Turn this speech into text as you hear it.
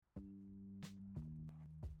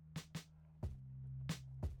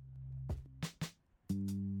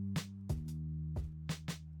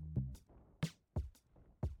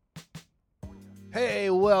Hey,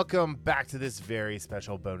 welcome back to this very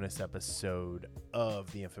special bonus episode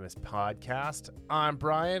of the Infamous Podcast. I'm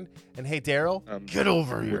Brian, and hey, Daryl, get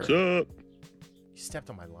over here. What's up? You stepped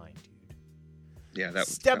on my line, dude. Yeah, that was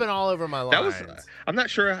stepping all over my that lines. was. I'm not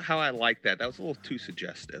sure how I like that. That was a little too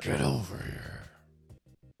suggestive. Get over here.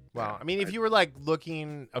 Well, I mean, if you were like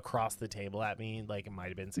looking across the table at me, like it might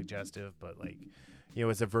have been suggestive, but like, you know,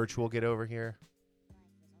 as a virtual get over here.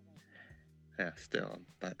 Yeah, still,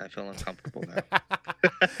 I feel uncomfortable now.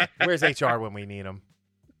 Where's HR when we need them?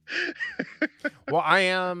 Well, I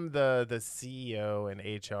am the CEO and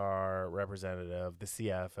HR representative, the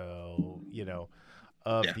CFO, you know,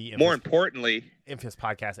 of the more importantly, Infamous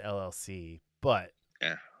Podcast LLC. But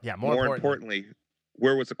yeah, more importantly,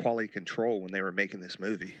 where was the quality control when they were making this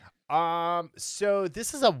movie? So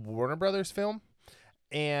this is a Warner Brothers film,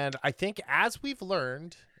 and I think as we've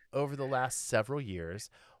learned over the last several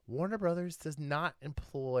years, Warner Brothers does not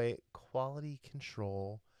employ quality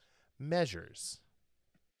control measures.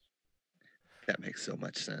 That makes so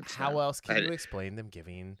much sense. How else can you explain them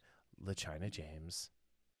giving LaChina James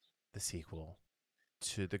the sequel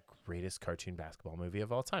to the greatest cartoon basketball movie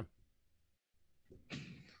of all time?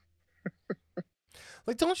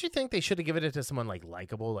 Like, don't you think they should have given it to someone like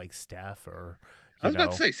likable, like Steph or I was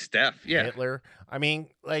about to say Steph, yeah, Hitler? I mean,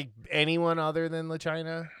 like anyone other than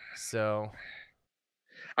LaChina. So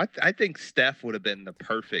I think Steph would have been the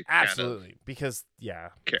perfect absolutely kind of because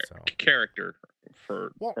character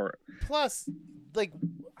for. Plus, like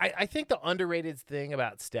I think the underrated thing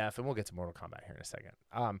about Steph, and we'll get to Mortal Kombat here in a second,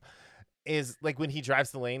 is like when he drives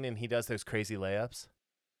the lane and he does those crazy layups.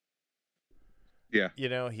 Yeah, you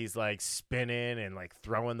know, he's like spinning and like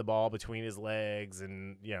throwing the ball between his legs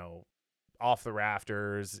and, you know, off the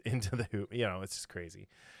rafters into the hoop. You know, it's just crazy.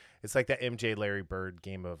 It's like that MJ Larry Bird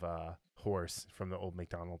game of horse from the old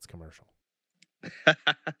McDonald's commercial.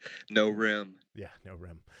 No rim. Yeah, no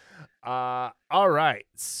rim. All right.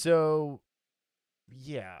 So,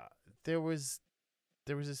 yeah, there was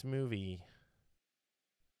this movie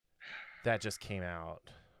that just came out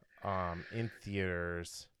in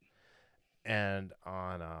theaters and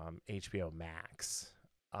on HBO Max.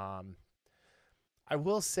 I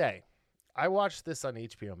will say, I watched this on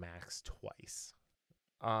HBO Max twice.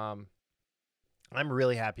 I'm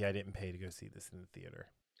really happy I didn't pay to go see this in the theater.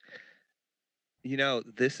 You know,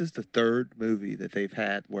 this is the third movie that they've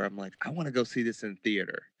had where I'm like, I want to go see this in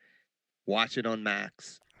theater. Watch it on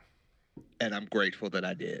Max. And I'm grateful that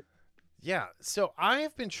I did. Yeah. So I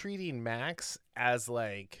have been treating Max as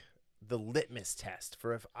like the litmus test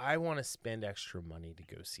for if I want to spend extra money to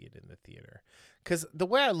go see it in the theater. Because the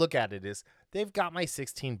way I look at it is they've got my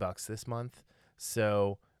 $16 this month.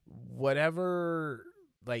 So whatever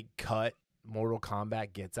like cut Mortal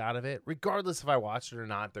Kombat gets out of it, regardless if I watched it or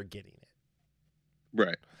not, they're getting it.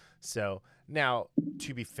 Right. So now,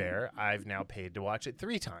 to be fair, I've now paid to watch it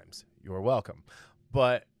 3 times. You're welcome.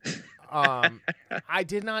 But I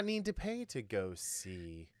did not need to pay to go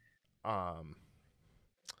see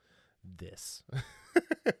this.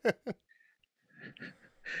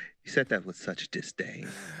 You said that with such disdain.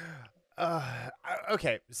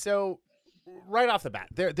 Okay, so right off the bat,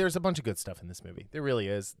 there's a bunch of good stuff in this movie. There really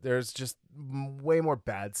is. There's just way more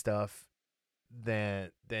bad stuff than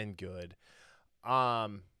good. Yeah,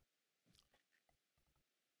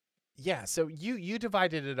 so you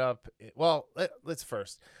divided it up. Well, let's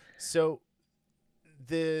first. So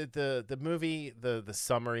the movie, the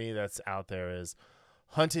summary that's out there is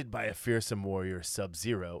hunted by a fearsome warrior,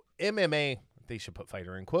 Sub-Zero, MMA, they should put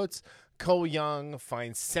fighter in quotes, Cole Young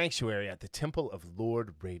finds sanctuary at the temple of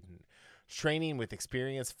Lord Raiden. Training with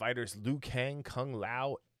experienced fighters Liu Kang, Kung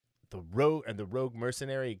Lao, the rogue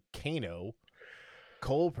mercenary Kano,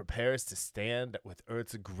 Cole prepares to stand with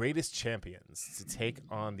Earth's greatest champions to take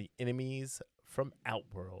on the enemies from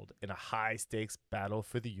Outworld in a high-stakes battle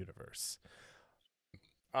for the universe.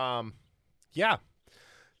 Yeah.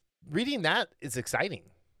 Reading that is exciting.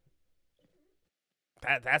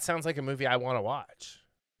 That sounds like a movie I want to watch.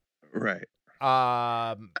 Right.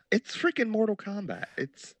 It's freaking Mortal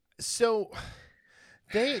Kombat. So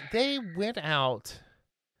they went out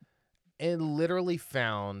and literally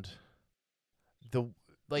found the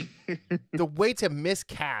way to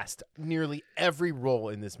miscast nearly every role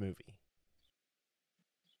in this movie.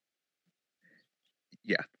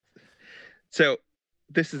 Yeah. So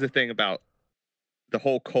this is the thing about the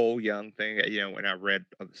whole Cole Young thing. You know, when I read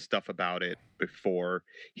stuff about it before,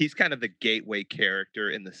 he's kind of the gateway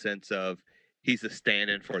character in the sense of he's a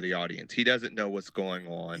stand-in for the audience. He doesn't know what's going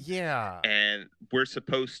on. Yeah. And we're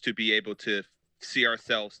supposed to be able to see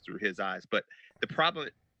ourselves through his eyes. But the problem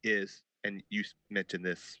is, and you mentioned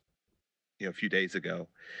this, a few days ago,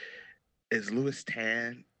 is Louis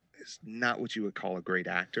Tan is not what you would call a great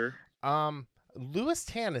actor. Louis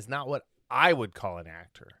Tan is not what I would call an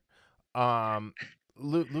actor. Um,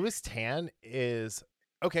 Louis Tan is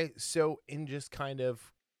okay. So in just kind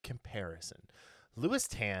of comparison, Louis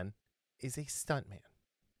Tan is a stuntman.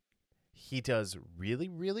 He does really,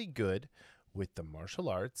 really good with the martial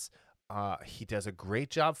arts. He does a great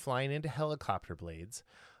job flying into helicopter blades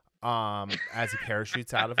as he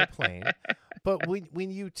parachutes out of a plane. But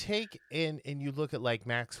when you take in and you look at like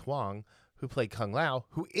Max Huang, who played Kung Lao,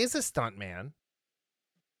 who is a stuntman,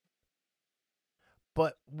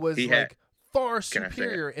 but was He had. like far Can I say it?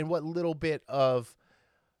 superior in what little bit of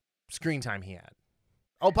screen time he had.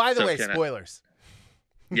 Oh, by the So way, can I? spoilers.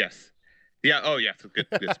 Yes. Yeah. Oh, yes. Good.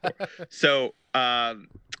 Good sport. So,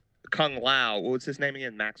 Kung Lao. What was his name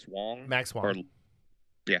again? Max Wong. Max Or Huang.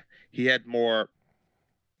 yeah, he had more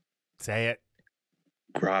Say it.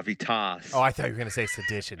 gravitas. Oh, I thought you were going to say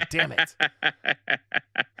sedition. Damn it.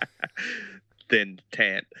 than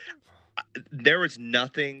Tan. There was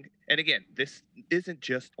nothing, and again, this isn't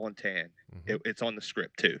just on Tan. It's on the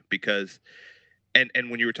script too, because, and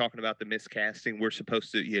when you were talking about the miscasting, we're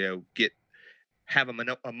supposed to, have an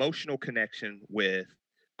emotional connection with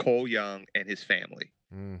Cole Young and his family.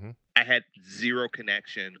 Mm-hmm. I had zero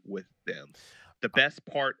connection with them. The best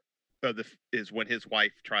part of is when his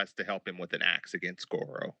wife tries to help him with an axe against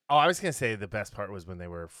Goro. Oh, I was going to say the best part was when they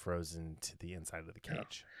were frozen to the inside of the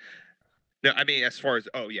cage. No, I mean, as far as,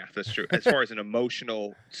 oh yeah, that's true. As far as an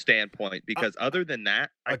emotional standpoint, because other than that,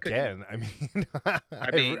 I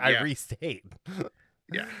restate.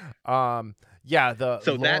 Yeah.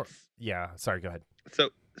 Yeah. Sorry, go ahead. So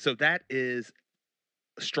that is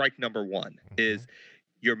strike number one. Is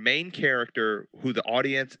your main character, who the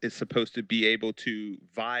audience is supposed to be able to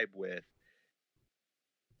vibe with,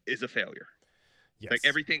 is a failure. Yes. Like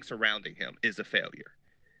everything surrounding him is a failure.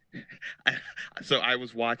 So I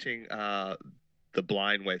was watching The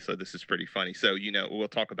Blind Way, so this is pretty funny. So we'll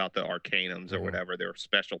talk about the Arcanums or whatever, their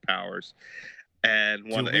special powers.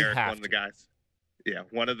 And one of the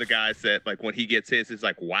guys said, like, when he gets his, is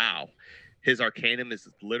like, wow, his Arcanum is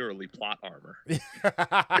literally plot armor.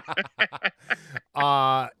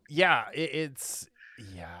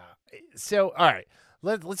 So all right,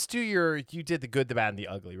 let's do you did the good, the bad, and the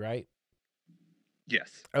ugly, right?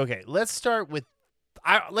 Yes. Okay, let's start with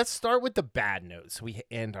the bad note, so we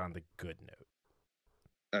end on the good note.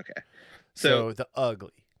 Okay. So the ugly.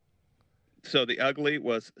 So the ugly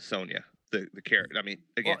was Sonya, the character. I mean,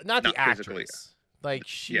 again, not the physically. actress. Like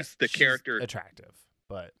she's character attractive,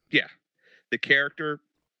 but yeah, the character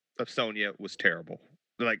of Sonya was terrible.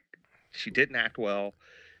 Like, she didn't act well.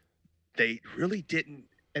 They really didn't.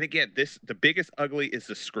 And again, the biggest ugly is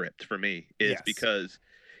the script for me, because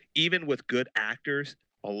even with good actors,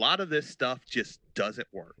 a lot of this stuff just doesn't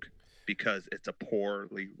work because it's a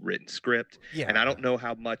poorly written script. Yeah. And I don't know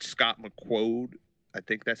how much Scott McQuoid, I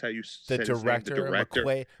think that's how you said his name, the director.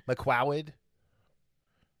 McQuaid.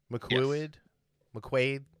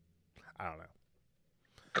 I don't know.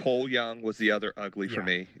 Cole Young was the other ugly for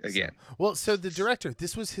me again. So the director,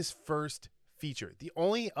 this was his first feature. The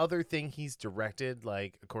only other thing he's directed,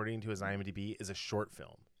 like according to his IMDb, is a short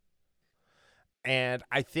film. And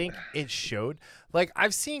I think it showed. Like,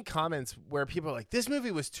 I've seen comments where people are like, this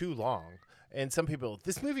movie was too long. And some people,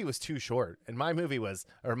 this movie was too short. And my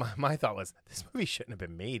thought was, this movie shouldn't have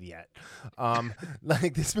been made yet.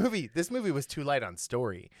 Like, this movie was too light on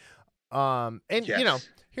story.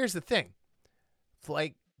 Here's the thing.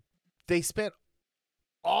 Like, they spent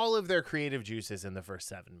all of their creative juices in the first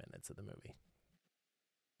 7 minutes of the movie.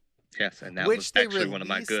 Yes, and that was actually one of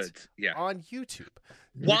my goods. Yeah, on YouTube.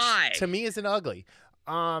 Why? Which to me isn't ugly.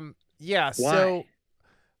 Why? So,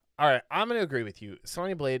 all right, I'm going to agree with you.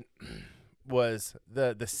 Sonya Blade was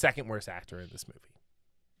the second worst actor in this movie.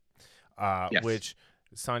 Which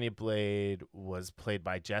Sonya Blade was played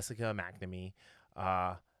by Jessica McNamee.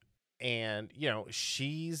 And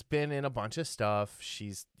she's been in a bunch of stuff.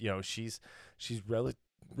 She's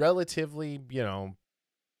relatively,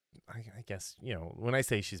 I guess, when I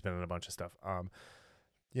say she's been in a bunch of stuff,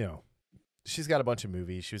 she's got a bunch of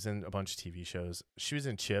movies. She was in a bunch of TV shows. She was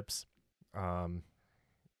in Chips,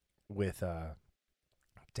 with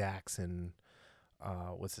Dax and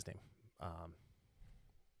what's his name,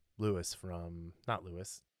 Lewis from not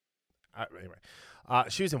Lewis. Anyway,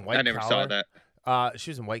 she was in White Collar. I never saw that. She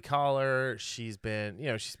was in White Collar. She's been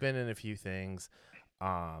in a few things.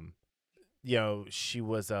 She was she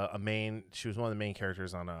was one of the main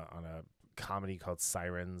characters on a comedy called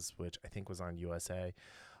Sirens, which I think was on USA.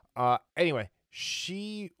 Anyway,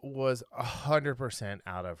 She was 100%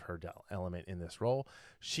 out of her element in this role.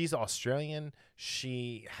 She's Australian.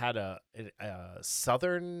 She had a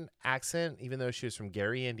southern accent, even though she was from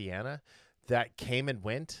Gary, Indiana, that came and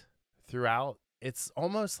went throughout. It's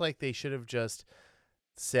almost like they should have just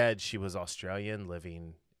said she was Australian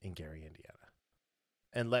living in Gary, Indiana,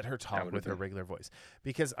 and let her That talk would with have her been. regular voice.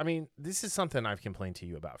 Because, I mean, this is something I've complained to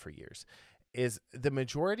you about for years, is the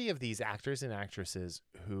majority of these actors and actresses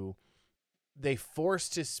who they force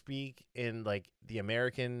to speak in like the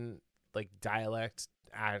American like dialect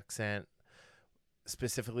accent,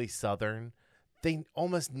 specifically Southern, they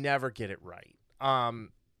almost never get it right.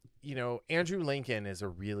 Andrew Lincoln is a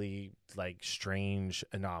really like strange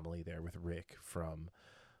anomaly there with Rick from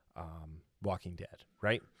Walking Dead,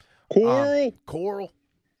 right? Coral. Coral.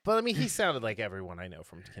 But I mean, he sounded like everyone I know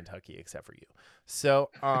from Kentucky except for you. So,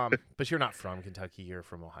 but you're not from Kentucky, you're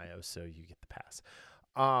from Ohio, so you get the pass.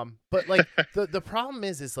 But like the problem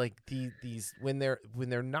is like these when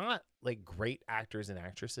they're not like great actors and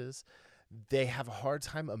actresses, they have a hard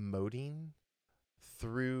time emoting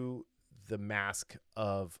through the mask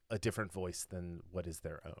of a different voice than what is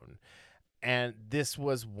their own. And this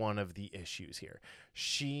was one of the issues here.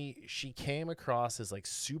 She came across as like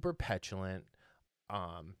super petulant,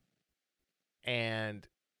 and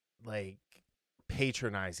like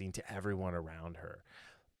patronizing to everyone around her.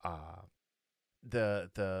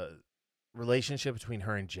 The relationship between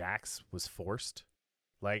her and Jax was forced.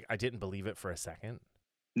 Like I didn't believe it for a second.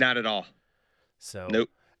 Not at all. So Nope.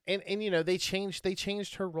 and they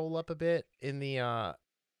changed her role up a bit in the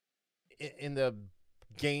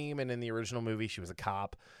game, and in the original movie she was a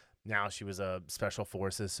cop. Now she was a special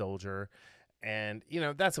forces soldier, and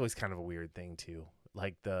that's always kind of a weird thing too.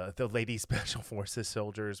 Like the lady special forces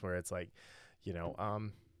soldiers, where it's like, you know,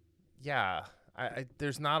 yeah,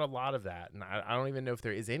 there's not a lot of that, and I don't even know if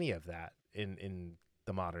there is any of that in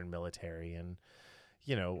the modern military, and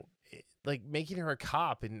like making her a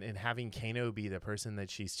cop and having Kano be the person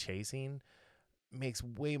that she's chasing makes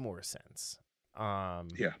way more sense.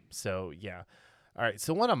 Yeah. So yeah. All right.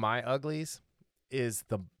 So one of my uglies is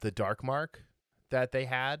the dark mark that they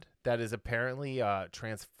had that is apparently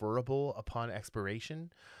transferable upon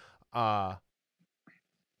expiration. Uh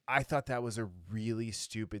I thought that was a really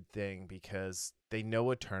stupid thing because they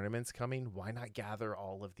know a tournament's coming. Why not gather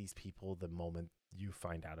all of these people the moment you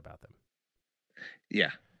find out about them?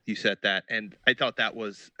 Yeah. You said that, and I thought that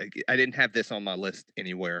was. I didn't have this on my list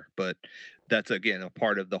anywhere, but that's again a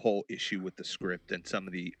part of the whole issue with the script and some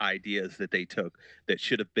of the ideas that they took that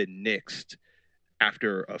should have been nixed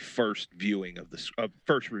after a first viewing of a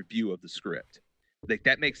first review of the script. Like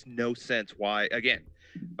that makes no sense. Why again?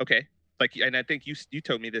 Okay, like, and I think you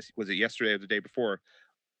told me this, was it yesterday or the day before?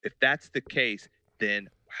 If that's the case, then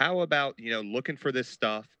how about looking for this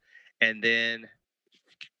stuff and then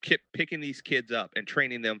picking these kids up and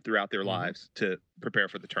training them throughout their Mm-hmm. lives to prepare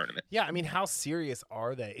for the tournament? Yeah, I mean, how serious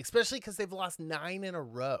are they? Especially because they've lost 9 in a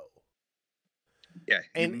row. Yeah,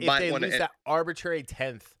 you And if might they want lose to. that arbitrary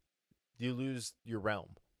 10th, you lose your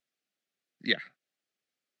realm. Yeah,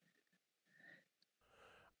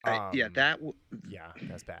 yeah, Yeah,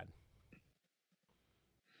 that's bad.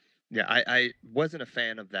 yeah, I wasn't a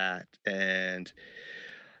fan of that. And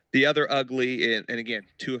the other ugly, and again,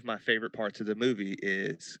 two of my favorite parts of the movie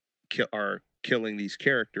are killing these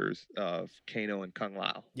characters of Kano and Kung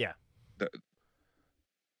Lao. Yeah. The,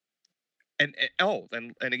 and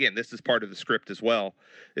again, this is part of the script as well.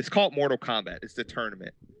 It's called Mortal Kombat. It's the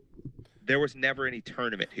tournament. There was never any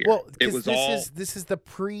tournament here. Well, It because was this all. is the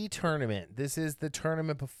pre-tournament. This is the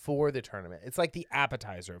tournament before the tournament. It's like the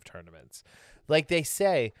appetizer of tournaments. Like they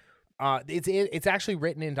say, it's actually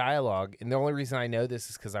written in dialogue, and the only reason I know this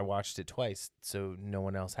is because I watched it twice, so no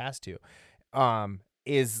one else has to.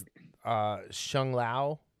 Is Shang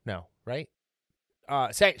Lao? No, right?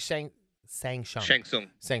 Sang Shung. Shang Tsung.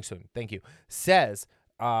 Sang Tsung. Thank you. Says,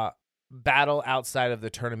 battle outside of the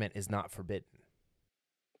tournament is not forbidden.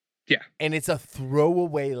 Yeah. And it's a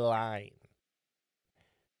throwaway line.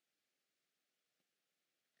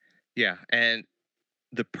 Yeah, and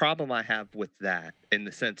the problem I have with that, in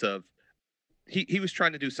the sense of he was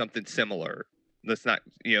trying to do something similar. Let's not,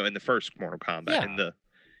 in the first Mortal Kombat, in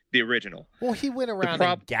the original. Well, he went around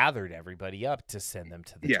and gathered everybody up to send them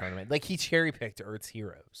to the tournament. Like he cherry picked Earth's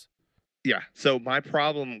heroes. Yeah. So my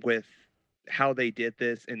problem with how they did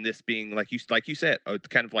this, and this being like you said,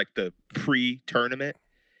 kind of like the pre-tournament,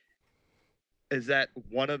 is that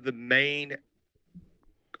one of the main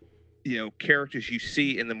characters you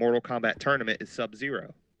see in the Mortal Kombat tournament is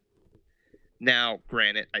Sub-Zero. Now,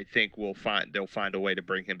 granted, I think they'll find a way to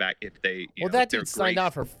bring him back if they. Well, that dude signed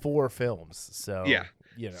on for 4 films, so yeah.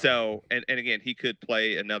 you know. So, and again, he could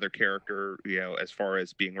play another character, as far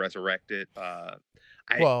as being resurrected. I,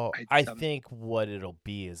 Well, I, I um, think what it'll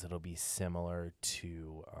be is it'll be similar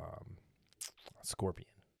to Scorpion,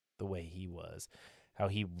 the way he was, how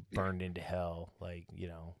he yeah. burned into hell, like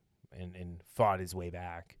and fought his way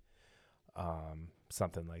back,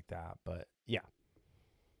 something like that. But yeah,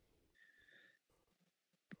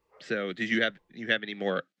 So, did you have any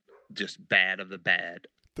more just bad of the bad?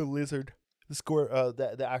 the lizard,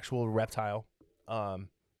 the actual reptile, um,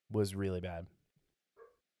 was really bad.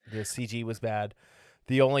 The CG was bad.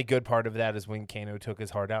 The only good part of that is when Kano took his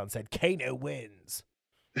heart out and said, "Kano wins."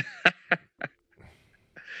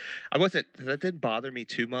 I wasn't. That didn't bother me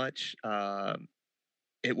too much.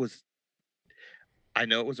 It was. I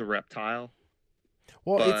know it was a reptile,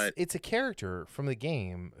 Well, it's but it's a character from the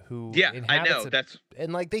game who yeah, I inhabits know a, that's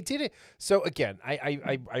and like they did it. So again,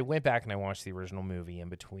 I went back and I watched the original movie in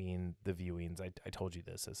between the viewings. I told you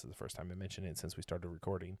this. This is the first time I mentioned it since we started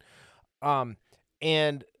recording. Um,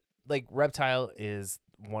 and like Reptile is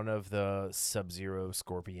one of the Sub-Zero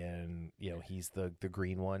Scorpion. He's the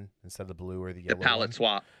green one instead of the blue or the the yellow palette one.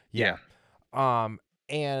 swap. Yeah. Yeah,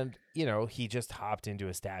 And he just hopped into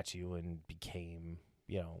a statue and became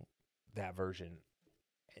that version.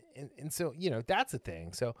 And so that's a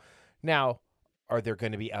thing. So now, are there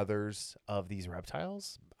going to be others of these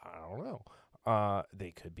reptiles? I don't know.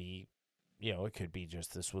 They could be. It could be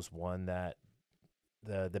just this was one that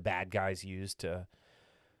the bad guys used to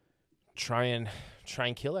try and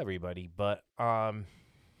kill everybody. But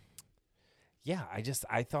yeah,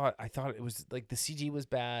 I thought it was like the CG was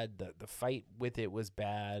bad, the fight with it was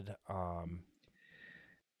bad.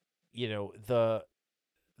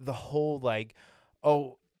 The whole like,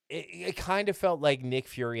 oh, it kind of felt like Nick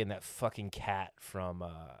Fury and that fucking cat from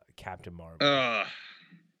Captain Marvel. Ugh.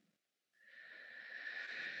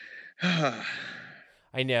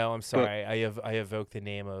 I know. I'm but sorry. I evoked the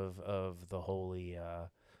name of the holy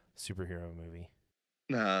superhero movie.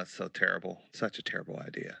 so terrible. Such a terrible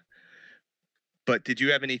idea. But did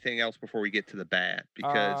you have anything else before we get to the bad?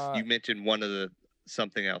 Because Uh, you mentioned one of the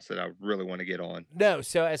something else that I really want to get on. no.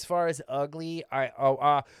 So as far as ugly,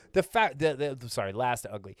 the fact the sorry, last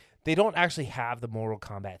ugly, they don't actually have the Mortal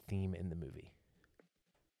Kombat theme in the movie.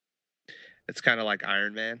 It's kind of like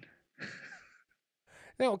Iron Man.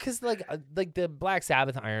 No, because like the Black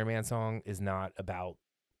Sabbath Iron Man song is not about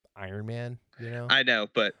Iron Man. I know,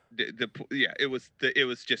 but yeah, it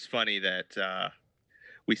was just funny that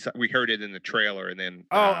we heard it in the trailer and then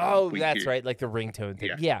Oh, we that's hear right, like the ringtone thing.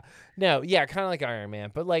 yeah. Yeah, no, yeah, kind of like Iron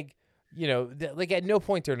Man, but like like at no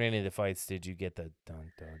point during any of the fights did you get the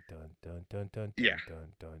dun dun dun dun dun dun Yeah. dun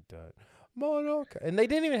dun dun dun and they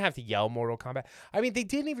didn't even have to yell Mortal Kombat. I mean, they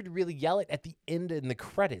didn't even really yell it at the end in the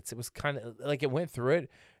credits. It was kind of like it went through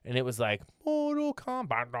it, and it was like Mortal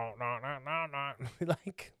Kombat,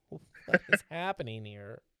 like what is happening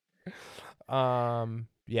here?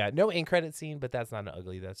 Yeah, no end credit scene, but that's not an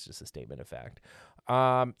ugly. That's just a statement of fact.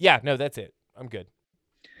 Yeah, no, that's it. I'm good.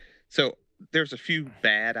 So there's a few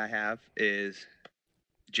bad I have is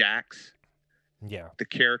Jax, Yeah. the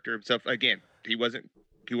character himself. Again, he wasn't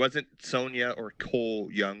Sonya or Cole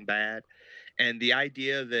Young bad, and the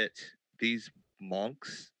idea that these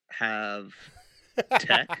monks have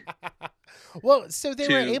tech Well, so they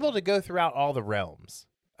were to able to go throughout all the realms.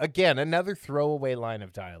 Again, another throwaway line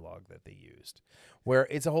of dialogue that they used, where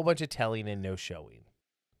it's a whole bunch of telling and no showing.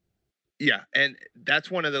 yeah, and that's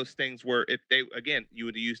one of those things where if they again you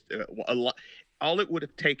would have used a lot. All it would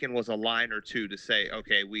have taken was a line or two to say,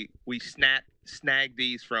 okay, we snag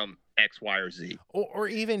these from X, Y, or Z. Or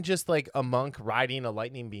even just like a monk riding a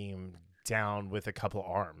lightning beam down with a couple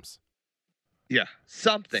arms. Yeah,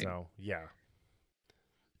 something. So, yeah.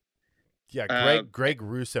 Yeah, Uh, Greg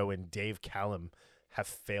Russo and Dave Callum have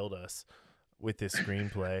failed us with this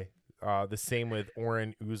screenplay. The same with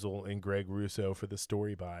Oren Uzel and Greg Russo for the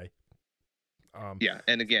story by. yeah,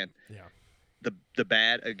 and again, Yeah. the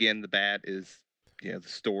bad is the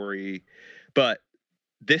story, but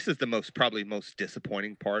this is the probably most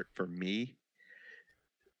disappointing part for me,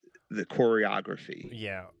 the choreography.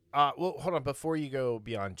 Yeah. Well, hold on. Before you go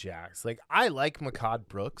beyond Jax, like I like Makad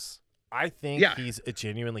Brooks. I think Yeah, he's a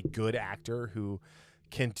genuinely good actor who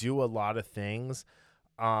can do a lot of things.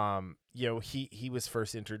 He was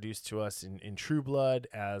first introduced to us in True Blood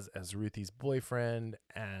as Ruthie's boyfriend,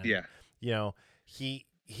 and yeah, he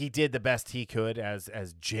did the best he could as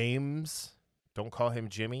James. Don't call him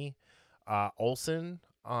Jimmy. Olsen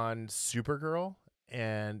on Supergirl,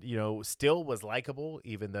 and still was likable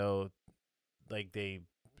even though like they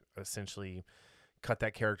essentially cut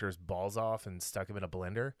that character's balls off and stuck him in a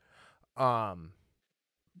blender. Um,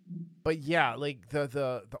 but yeah, like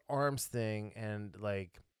the arms thing and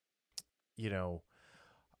like, you know,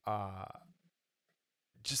 uh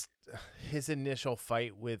just his initial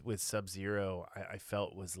fight with Sub-Zero, I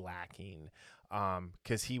felt was lacking.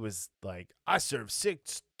 Because he was like, I served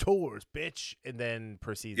 6 tours, bitch, and then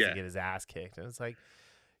proceeds to Yeah, get his ass kicked. And it's like,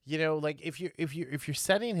 like if you're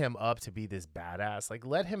setting him up to be this badass, like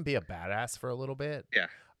let him be a badass for a little bit. yeah.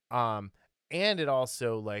 Um, and it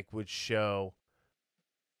also like would show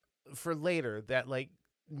for later that like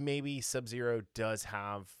maybe Sub-Zero does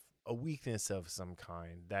have a weakness of some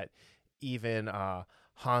kind that even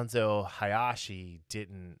Hanzo Hayashi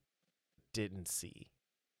didn't see.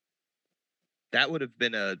 That would have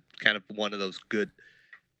been a kind of one of those good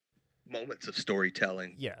moments of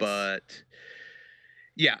storytelling. Yes. But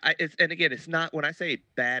yeah, and again, it's not when I say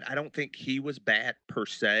bad. I don't think he was bad per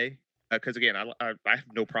se. Because again, I have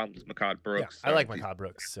no problems with Makad Yeah, Brooks. I like He's Makad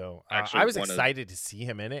Brooks, so I actually was one of excited to see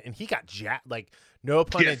him in it, and he got jacked. Like, no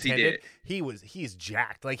pun yes, he intended. did. He's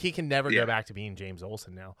jacked. Like, he can never go Yeah, back to being James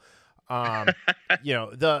Olsen now.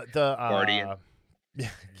 The Guardian.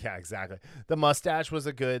 yeah, exactly. The mustache was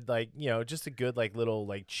a good like just a good like little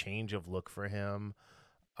like change of look for him.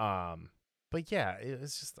 But yeah, it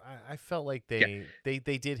was just I felt like Yeah, they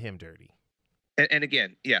did him dirty. and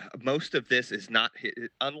again, yeah, most of this is not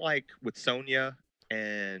unlike with Sonya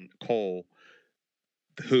and Cole,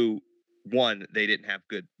 who one they didn't have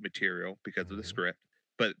good material because of the Hmm. script,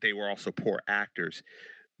 but they were also poor actors.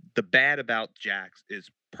 The bad about Jax is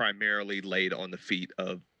primarily laid on the feet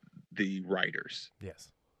of the writers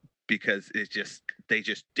Yes. because they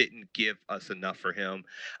just didn't give us enough for him.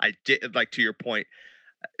 I did like to your point,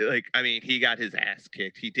 like I mean, he got his ass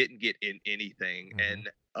kicked. He didn't get in anything, Hmm. and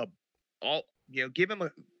all give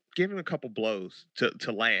him a couple blows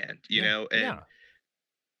to land, Yeah. and Yeah.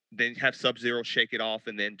 then have Sub-Zero shake it off,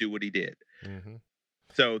 and then do what he did. Hmm.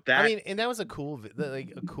 So I that mean, and that was a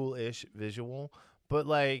like a cool-ish visual, but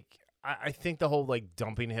like I think the whole like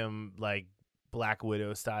dumping him like Black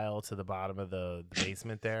Widow style to the bottom of the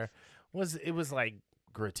basement there was like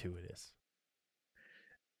gratuitous.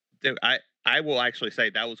 dude, I will actually say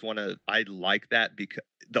that was one of I like that because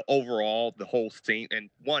the whole scene, and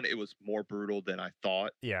one, it was more brutal than I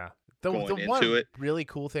thought Yeah. The going into one it. really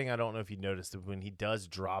cool thing, I don't know if you noticed it, when he does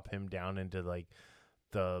drop him down into like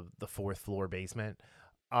the fourth floor basement.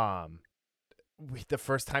 Um, the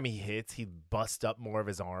first time he hits, he busts up more of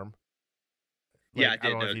his arm. Yeah, Like I I did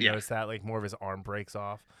don't know if know. you Yeah, noticed that, like more of his arm breaks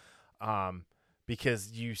off.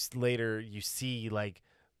 Because later you see like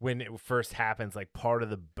when it first happens, like part of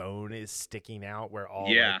the bone is sticking out where all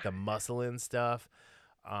yeah. like the muscle and stuff.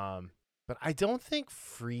 Um, but I don't think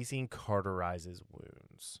freezing cauterizes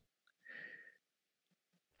wounds.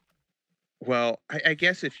 Well, I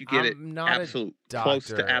guess if you get it I'm not a absolute close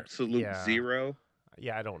to doctor. absolute Yeah. zero,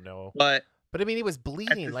 Yeah, I don't know. but But I mean, he was at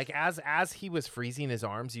bleeding. this, Like as he was freezing his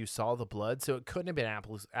arms, you saw the blood, so it couldn't have been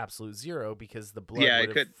absolute zero because the blood yeah, would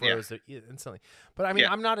it have could, yeah, froze instantly. But I mean,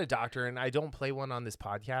 yeah. I'm not a doctor and I don't play one on this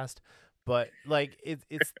podcast. But like it's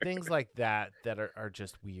things like that that are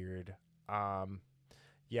just weird. Um,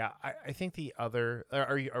 yeah, I think the other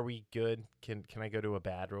are we good? Can I go to a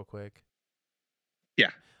bad real quick? Yeah.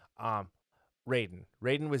 Um, Raiden.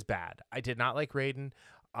 Raiden was bad. I did not like Raiden.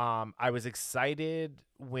 I was excited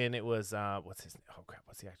when it was what's his oh crap,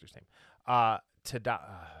 what's the actor's name? Tada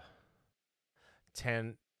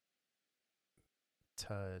Ten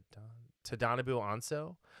Tadanobu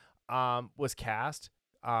Anso was cast.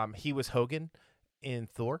 He was Hogan in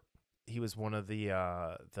Thor. He was one of the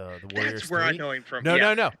That's Warriors where I 3. know him from. No,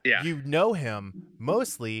 Yeah, no, no. yeah. You know him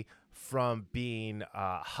mostly from being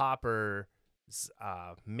Hopper's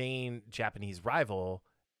main Japanese rival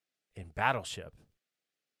in Battleship.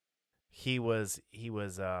 He was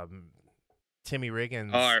Timmy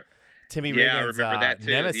Riggins Oh, Timmy yeah, I Riggins remember that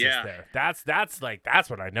too. nemesis Yeah. there. That's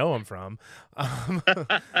what I know him from.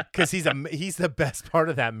 Cuz he's the best part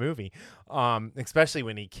of that movie. Especially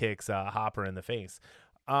when he kicks Hopper in the face.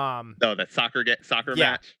 No, that soccer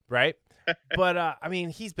Yeah, match. right? But I mean,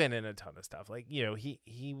 he's been in a ton of stuff. Like,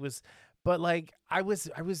 he was, but like I was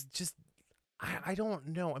just I don't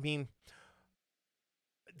know. I mean,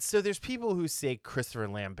 so there's people who say Christopher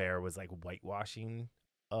Lambert was like whitewashing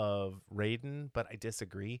of Raiden, but I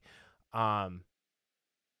disagree. Um,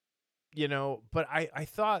 but I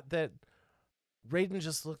thought that Raiden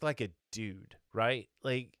just looked like a dude, right?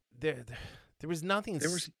 Like there was nothing There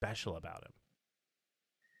was special about him.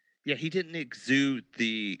 Yeah, he didn't exude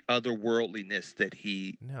the otherworldliness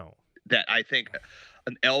No. that I think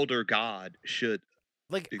an elder god should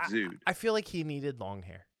Like exude. I feel like he needed long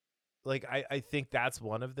hair. Like I think that's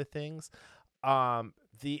one of the things. Um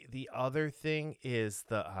The other thing is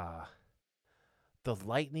the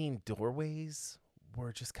lightning doorways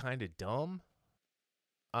were just kind of dumb.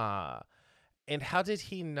 Uh and how did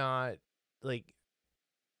he not like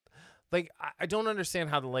I don't understand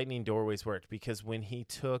how the lightning doorways worked, because when he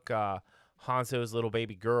took Hanzo's little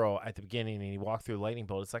baby girl at the beginning and he walked through the lightning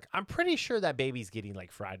bolt, it's like, I'm pretty sure that baby's getting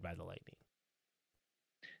like fried by the lightning.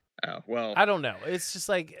 Oh, well, I don't know. It's just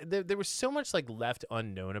like there was so much like left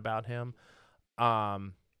unknown about him.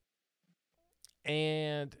 Um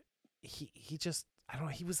and he just, I don't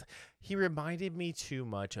know, he reminded me too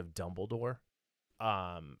much of Dumbledore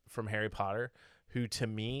from Harry Potter, who to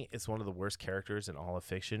me is one of the worst characters in all of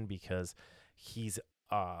fiction, because he's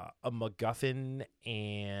a MacGuffin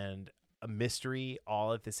and a mystery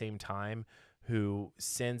all at the same time, who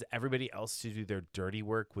sends everybody else to do their dirty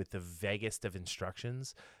work with the vaguest of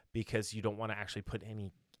instructions, because you don't want to actually put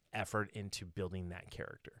any effort into building that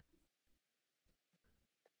character.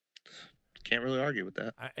 can't really argue with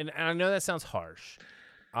that. And I know that sounds harsh.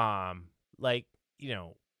 Like, you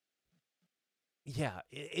know, yeah,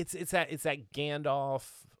 it's that Gandalf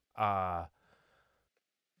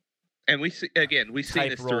And we've seen type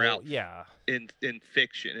this role. throughout Yeah. in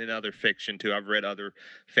fiction, in other fiction too. I've read other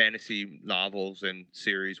fantasy novels and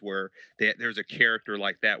series where there's a character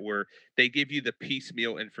like that, where they give you the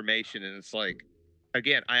piecemeal information, and it's like,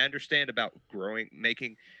 again, I understand about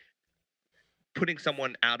putting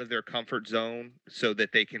someone out of their comfort zone so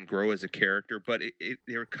that they can grow as a character, but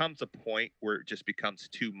there comes a point where it just becomes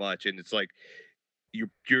too much, and it's like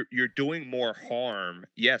you're doing more harm.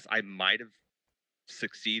 Yes, I might have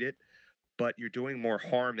succeeded, but you're doing more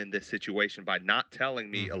harm in this situation by not telling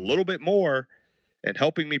me a little bit more and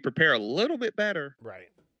helping me prepare a little bit better. Right.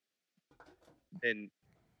 And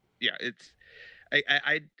yeah, it's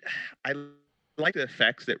I like the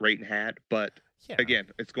effects that Rayton had, but Yeah. again,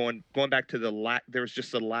 it's going back to the lack. There was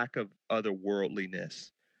just a lack of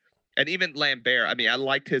otherworldliness, and even Lambert. I mean, I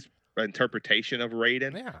liked his interpretation of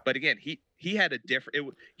Raiden, Yeah. but again, he had a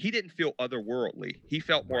different. He didn't feel otherworldly. He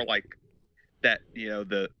felt more like that,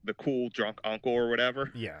 the cool drunk uncle or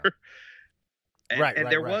whatever. Yeah. And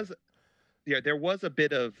there was a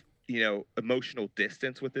bit of emotional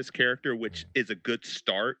distance with this character, which is a good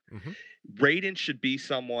start. Raiden should be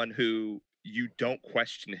someone who you don't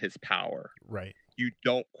question his power. Right. You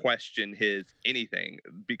don't question his anything,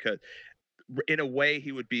 because in a way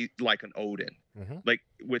he would be like an Odin, like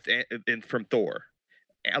from Thor.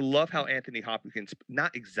 I love how Anthony Hopkins,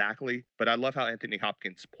 not exactly, but I love how Anthony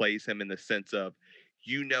Hopkins plays him in the sense of,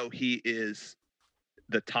 he is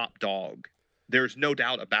the top dog. There's no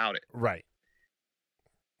doubt about it. Right.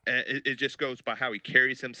 And it just goes by how he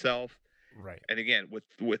carries himself. Right. And again,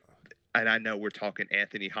 and I know we're talking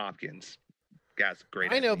Anthony Hopkins. Guy's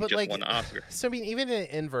great. I know, He but just like, won the Oscar. so I mean, even in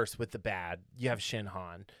the inverse with the bad, you have Shin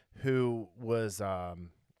Han, who was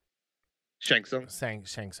Shang Tsung. Shang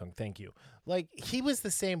Tsung, thank you. Like, he was the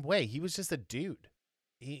same way. He was just a dude.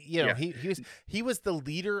 He was the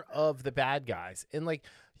leader of the bad guys. And like,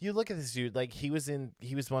 you look at this dude, like he was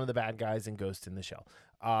one of the bad guys in Ghost in the Shell.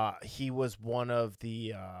 He was one of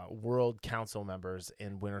the World Council members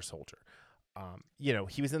in Winter Soldier.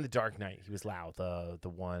 He was in the Dark Knight. He was Lau, the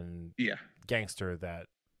one gangster that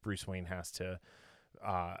Bruce Wayne has to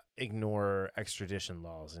ignore extradition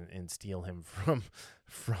laws and steal him from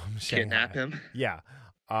Shanghai. Kidnap him. Yeah.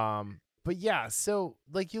 But yeah, so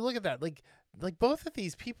like, you look at that, like both of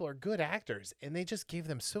these people are good actors, and they just gave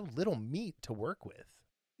them so little meat to work with.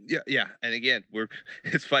 Yeah. And again,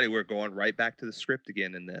 it's funny, we're going right back to the script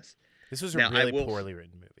again in this. This was a really poorly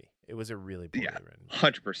written movie. It was a really poorly written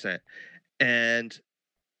movie. 100%. And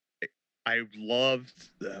I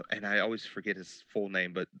loved, and I always forget his full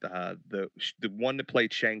name, but the one that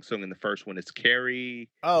played Shang Tsung in the first one is Carrie.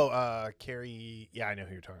 Oh, Carrie. Yeah, I know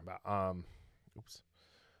who you're talking about.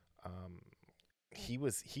 He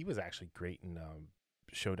was actually great in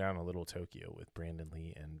Showdown in Little Tokyo with Brandon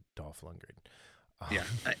Lee and Dolph Lundgren.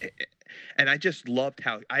 And I just loved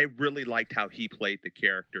I really liked how he played the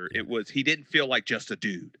character. Yeah. He didn't feel like just a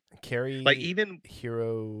dude. Carrie, like even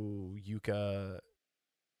Hiroyuka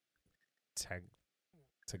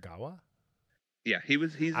Tagawa. Yeah,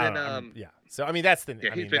 he's in yeah. So I mean, that's the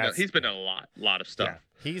he's been in a lot of stuff.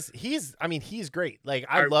 Yeah. He's great. Like,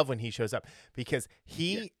 I love when he shows up, because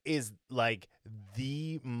he is like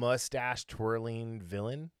the mustache twirling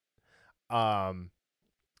villain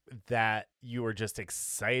that you were just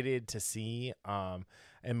excited to see.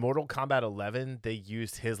 In Mortal Kombat 11, they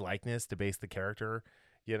used his likeness to base the character.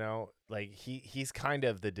 Like he's kind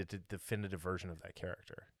of the definitive version of that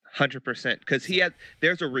character. 100%, because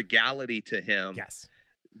there's a regality to him. Yes.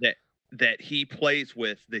 That that he plays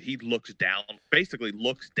with, that he basically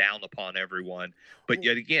looks down upon everyone. But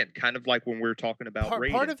yet again, kind of like when we were talking about Part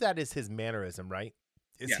Raiden. of that is his mannerism, right?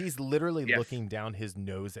 Is Yeah. he's literally Yes. looking down his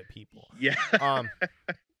nose at people. Yeah.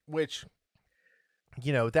 Which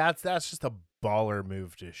that's just a baller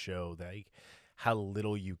move to show like how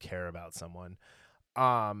little you care about someone.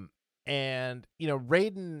 And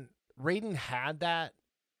Raiden had that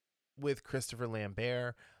with Christopher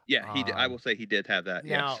Lambert. Yeah, I will say he did have that.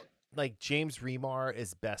 Now, Yes. like James Remar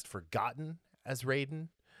is best forgotten as Raiden.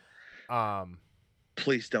 Um,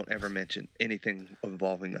 Please don't ever mention anything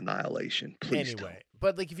involving Annihilation. Please don't. anyway,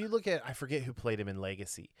 but like if you look at, I forget who played him in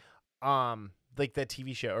Legacy. Like that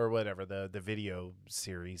TV show or whatever, the video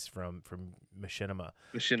series from Machinima.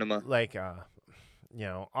 Machinima. Like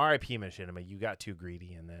R.I.P. Machinima, you got too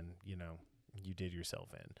greedy and then, you did yourself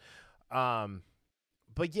in.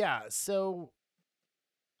 But yeah, so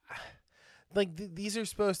like these are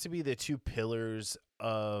supposed to be the two pillars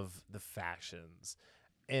of the factions.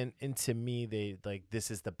 And to me, they like, this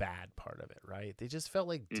is the bad part of it, right? They just felt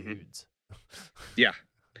like dudes. Yeah,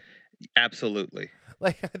 absolutely.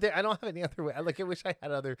 Like I don't have any other way. Like I wish I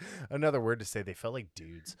had another word to say. They felt like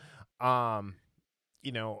dudes. I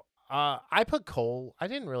put Cole. I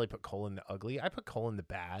didn't really put Cole in the ugly. I put Cole in the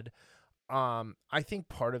bad. I think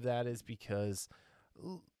part of that is because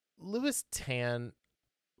Louis Tan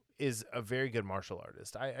is a very good martial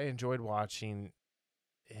artist. I enjoyed watching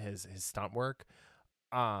his stunt work.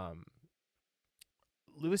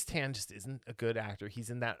 Louis Tan just isn't a good actor. He's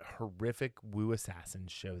in that horrific Wu Assassin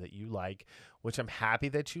show that you like, which I'm happy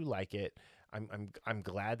that you like it. I'm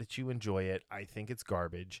glad that you enjoy it. I think it's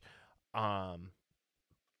garbage.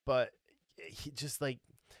 But he just like,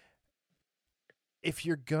 if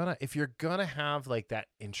you're gonna have like that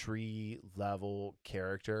entry level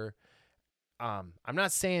character, I'm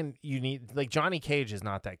not saying you need, like, Johnny Cage is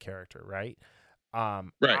not that character, right?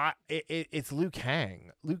 Right. It's Liu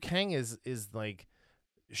Kang. Liu Kang is like,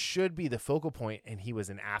 should be the focal point, and he was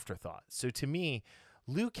an afterthought. So to me,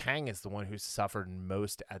 Liu Kang is the one who suffered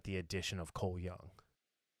most at the addition of Cole Young.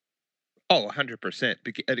 Oh, 100%.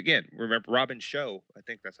 And again, remember Robin Show? I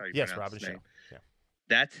think that's how you Yes, pronounce Robin his name. Show. Yeah.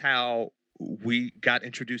 That's how we got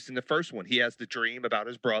introduced in the first one. He has the dream about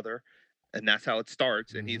his brother, and that's how it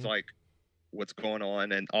starts. And he's like, "What's going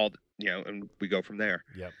on?" And and we go from there.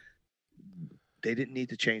 Yep. They didn't need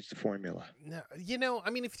to change the formula. No, I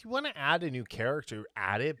mean, if you want to add a new character,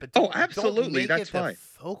 add it, but absolutely, don't make that's it fine. the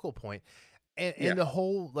focal point. And the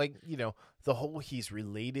whole, like, the whole he's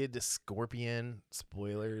related to Scorpion,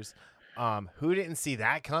 spoilers. Who didn't see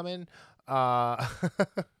that coming?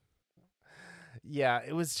 Yeah,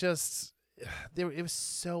 it was just it was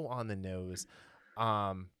so on the nose.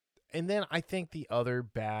 And then I think the other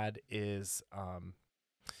bad is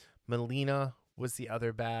Melina was the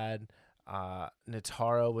other bad.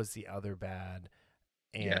 Natara was the other bad,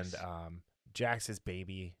 and Yes. Jax's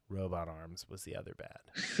baby robot arms was the other bad.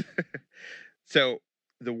 So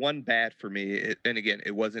the one bad for me, and again,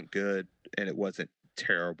 it wasn't good and it wasn't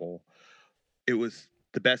terrible. It was,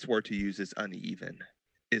 the best word to use is uneven,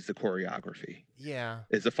 is the choreography. Yeah.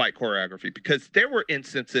 Is the fight choreography, because there were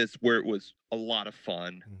instances where it was a lot of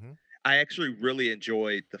fun. I actually really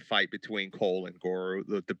enjoyed the fight between Cole and Goro,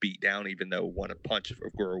 the beatdown, even though one punch of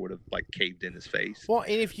Goro would have like caved in his face. Well,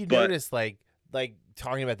 and if you notice, like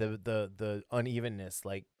talking about the unevenness,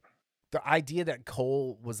 like the idea that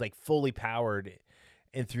Cole was like fully powered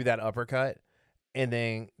and threw that uppercut, and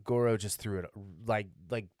then Goro just threw it like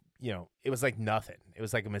it was like nothing. It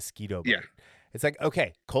was like a mosquito bite. Yeah. It's like,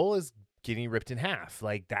 okay, Cole is getting ripped in half.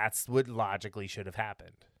 Like that's what logically should have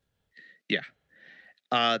happened. Yeah.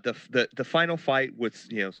 The final fight with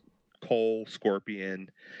Cole, Scorpion,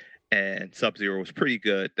 and Sub-Zero was pretty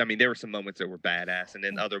good. I mean, there were some moments that were badass, and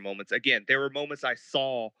then other moments. Again, there were moments I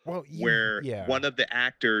saw where one of the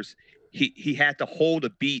actors, he had to hold a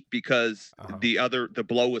beat because the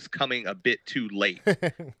blow was coming a bit too late.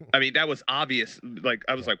 I mean, that was obvious. Like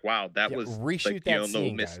I was like, wow, that was reshoot like, that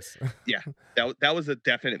scene, guys. Yeah, that was a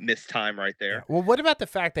definite missed time right there. Yeah. Well, what about the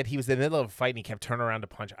fact that he was in the middle of a fight and he kept turning around to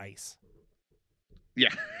punch ice? Yeah.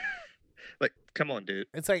 Like, come on, dude.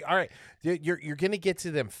 It's like, all right, you're gonna get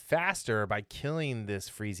to them faster by killing this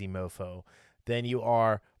freezy mofo than you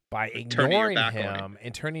are by ignoring him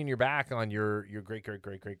and turning your back on your great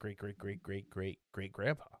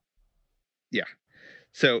grandpa. Yeah.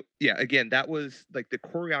 So yeah, again, that was like the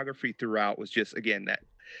choreography throughout was just, again, that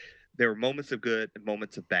there were moments of good and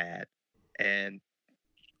moments of bad, and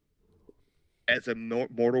as a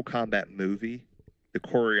Mortal Kombat movie, the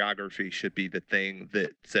choreography should be the thing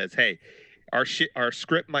that says, hey, our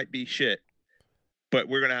script might be shit, but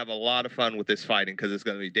we're gonna have a lot of fun with this fighting because it's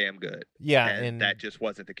gonna be damn good. Yeah, And that and just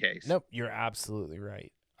wasn't the case. nope, you're absolutely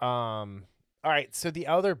right. All right, so the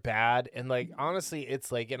other bad, and like honestly,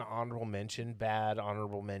 it's like an honorable mention bad,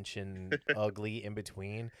 honorable mention ugly in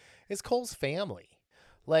between, is Cole's family.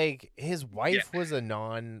 Like his Yeah. wife was a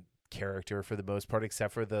non character for the most part,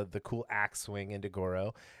 except for the cool axe swing into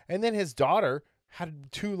Goro. And then his daughter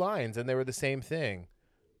had 2 lines and they were the same thing.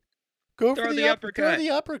 Go for Throw the the throw uppercut. the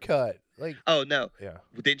uppercut. Like Oh no. yeah.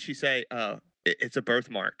 Didn't she say it's a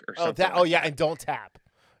birthmark or Oh something that like yeah, that? and don't tap.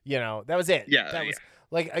 You know, that was it. Yeah, That yeah. was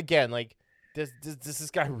like again, like does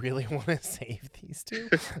this guy really want to save these two?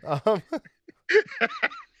 Um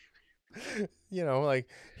you know, like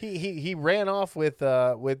he ran off with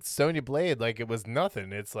Sonya Blade like it was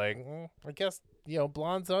nothing. It's like I guess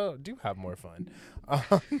blondes do have more fun,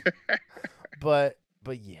 um, but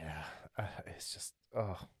yeah, it's just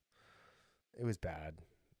it was bad.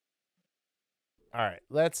 All right,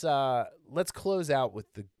 let's close out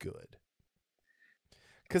with the good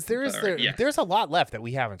because Yeah. there's a lot left that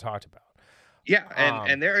we haven't talked about. Yeah, Um,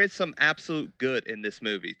 and there is some absolute good in this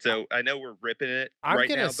movie. So I know we're ripping it I'm right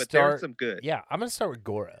gonna now, but there's start. some good. Yeah, I'm gonna start with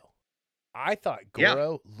Goro. I thought Yeah.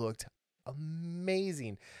 Goro looked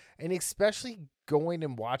amazing, and especially going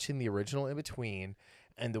and watching the original in between,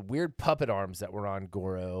 and the weird puppet arms that were on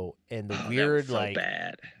Goro, and the Oh, that was weird so like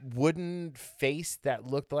bad. wooden face that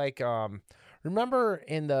looked like Remember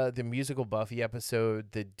in the musical Buffy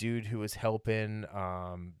episode, the dude who was helping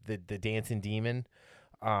the dancing demon,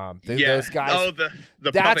 Yeah. those guys. Oh,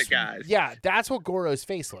 the puppet guys. Yeah, that's what Goro's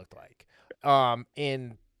face looked like.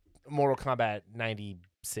 In Mortal Kombat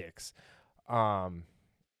 96. But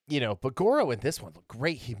Goro in this one looked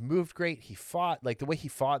great. He moved great. He fought like the way he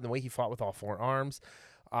fought and the way he fought with all 4 arms.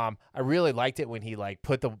 I really liked it when he like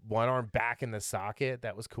put the one arm back in the socket.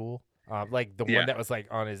 That was cool. Like the Yeah. one that was like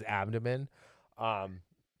on his abdomen.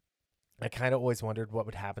 I kind of always wondered what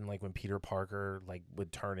would happen like when Peter Parker like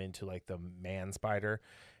would turn into like the man spider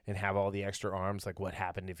and have all the extra arms. Like what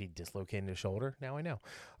happened if he dislocated his shoulder? Now I know.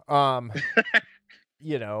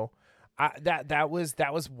 That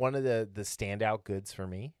was one of the standout goods for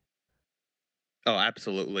me. Oh,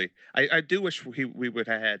 absolutely. I do wish we would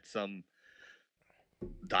have had some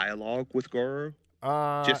dialogue with Goro.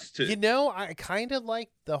 Just to I kind of like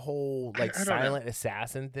the whole like I don't know. silent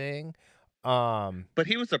assassin thing. But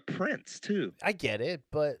he was a prince too. I get it,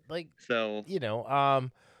 but like So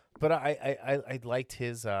but I liked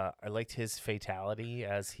his fatality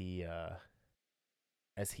as he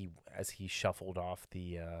shuffled off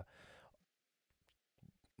the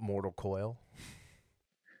mortal coil.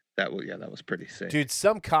 that was pretty sick. Dude,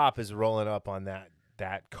 some cop is rolling up on that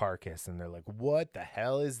carcass and they're like, "What the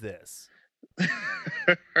hell is this?"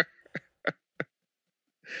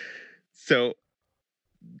 So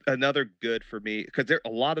another good for me, because a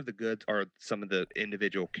lot of the goods are some of the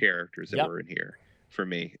individual characters that Yep. were in here for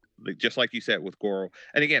me. Just like you said with Goro.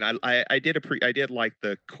 And again, I did like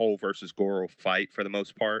the Cole versus Goro fight for the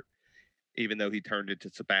most part, even though he turned into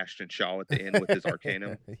Sebastian Shaw at the end with his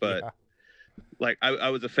Arcanum. But Yeah. like I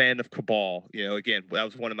was a fan of Cabal. Again, that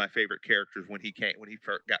was one of my favorite characters when he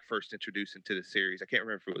got first introduced into the series. I can't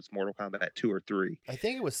remember if it was Mortal Kombat 2 or 3. I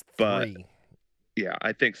think it was 3. But yeah,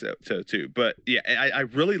 I think so too. But yeah, I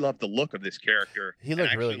really love the look of this character. He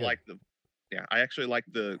looked really good. I actually like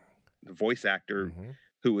the voice actor Mhm.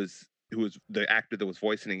 who was the actor that was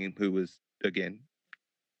voicing him, who was, again,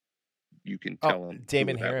 you can tell him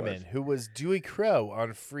Damon who that Harriman, was. who was Dewey Crow on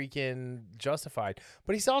freaking Justified,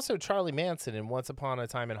 but he's also Charlie Manson in Once Upon a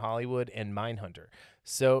Time in Hollywood and Mindhunter.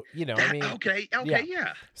 So I mean, Okay, yeah.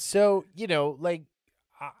 yeah. So like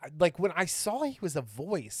when I saw he was a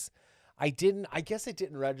voice, I guess it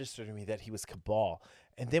didn't register to me that he was Cabal.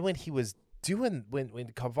 And then when he was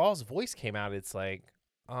when Cabal's voice came out, it's like,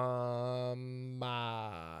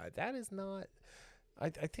 that is not. I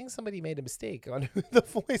think somebody made a mistake on who the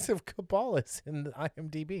voice of Cabal is in the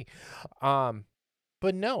IMDb.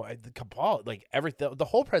 But no, the Cabal, like the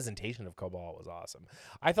whole presentation of Cabal was awesome.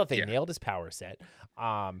 I thought they nailed his power set.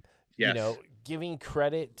 Yes. Giving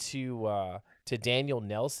credit to Daniel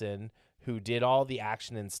Nelson, who did all the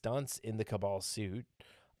action and stunts in the Cabal suit.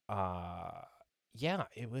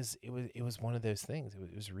 It was one of those things.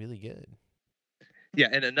 It was really good. Yeah,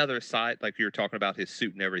 and another aside, like you were talking about his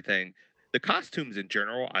suit and everything, the costumes in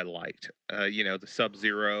general I liked. The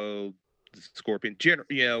Sub-Zero, the Scorpion,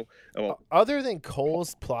 other than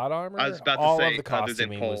Cole's plot armor, I was about to all say, of the other than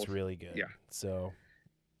costuming was Cole's, really good. yeah. So,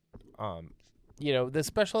 the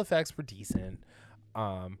special effects were decent.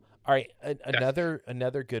 All right,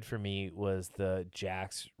 another good for me was the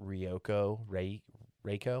Jax Reiko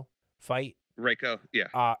fight. Reiko,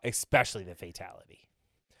 yeah. Especially the fatality.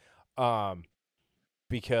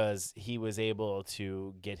 Because he was able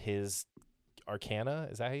to get his Arcana.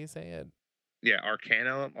 Is that how you say it? Yeah,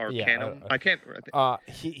 Arcanum. Yeah. I can't.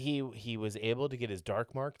 He was able to get his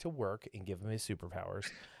Dark Mark to work and give him his superpowers.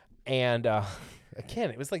 And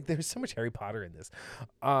again, it was like there's so much Harry Potter in this.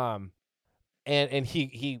 And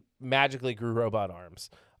he magically grew robot arms.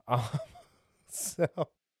 So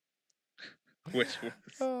Which was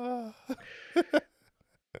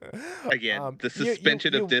again um, the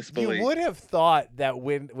suspension of disbelief. You would have thought that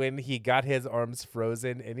when he got his arms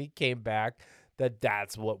frozen and he came back,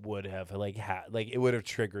 that's what would have like it would have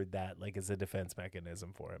triggered that like as a defense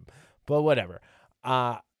mechanism for him. But whatever.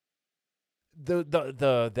 The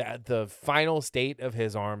final state of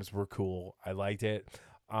his arms were cool. I liked it.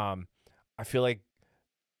 I feel like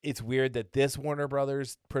it's weird that this Warner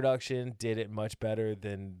Brothers production did it much better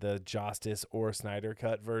than the Justice or Snyder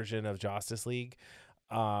Cut version of Justice League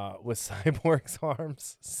with Cyborg's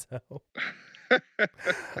arms. So,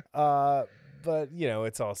 but you know,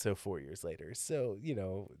 it's also 4 years later, so you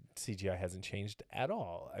know, CGI hasn't changed at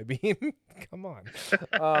all. I mean, come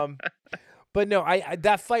on. But no, I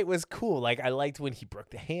that fight was cool. Like I liked when he broke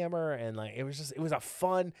the hammer, and like it was a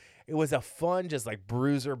fun just like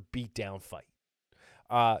bruiser beatdown fight.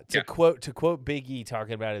 To quote Big E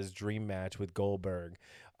talking about his dream match with Goldberg,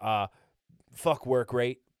 fuck work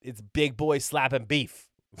rate. It's big boy slapping beef.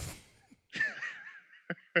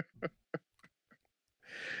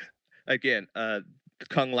 Again,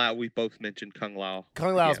 Kung Lao. We both mentioned Kung Lao.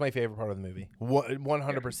 Kung Lao is my favorite part of the movie.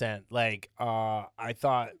 100%. Like I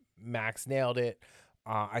thought Max nailed it.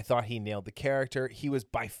 I thought he nailed the character. He was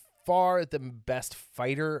by far the best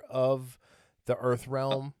fighter of the Earth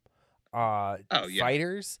Realm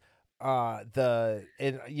fighters.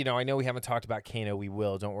 And you know, I know we haven't talked about Kano. We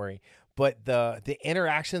will, don't worry. But the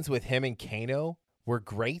interactions with him and Kano were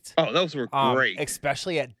great. Oh, those were great,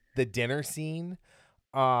 especially at the dinner scene.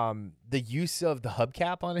 The use of the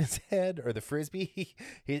hubcap on his head or the frisbee,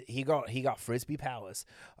 he got frisbee powers.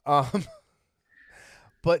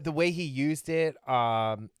 But the way he used it,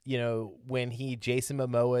 you know, when he Jason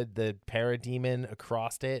Momoa'd the parademon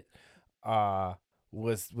across it,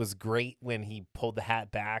 was great when he pulled the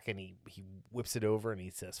hat back and he whips it over and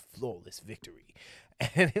he says flawless victory.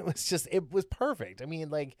 And it was perfect. I mean,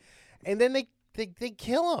 like, and then they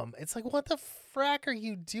kill him. It's like, what the frack are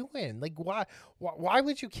you doing? Like, why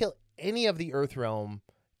would you kill any of the Earthrealm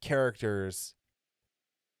characters,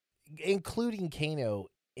 including Kano,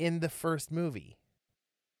 in the first movie?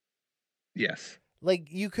 Yes. Like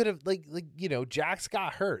you could have like you know, Jax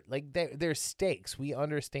got hurt. Like there's stakes. We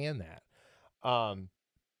understand that.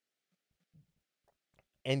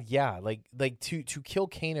 And yeah, like to kill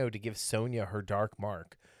Kano to give Sonya her Dark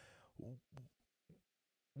Mark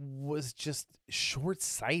was just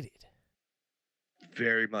short-sighted.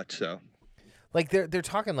 Very much so. Like they're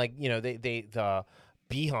talking like, you know, the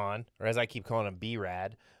Bihan, or as I keep calling him,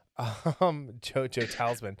 B-Rad, Joe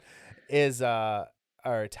Talisman is or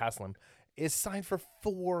Taslim is signed for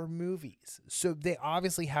 4 movies. So they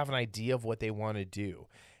obviously have an idea of what they want to do.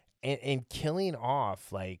 And killing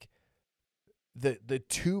off like the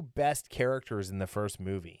 2 best characters in the first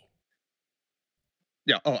movie.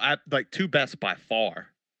 Yeah. Oh, like 2 best by far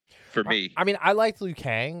for me. I mean, I liked Liu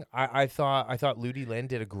Kang. I thought Ludi Lin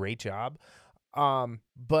did a great job. But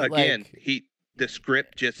again, like the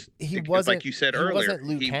script just he wasn't, like you said earlier. He wasn't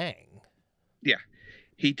Liu Kang. Yeah.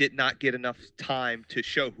 He did not get enough time to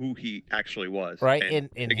show who he actually was. Right.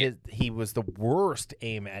 And he was the worst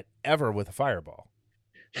aim at ever with a fireball.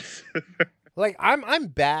 Like I'm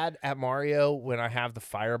bad at Mario when I have the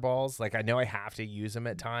fireballs. Like I know I have to use them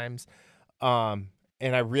at times. And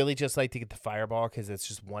I really just like to get the fireball because it's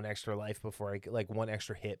just one extra life before one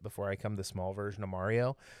extra hit before I come the small version of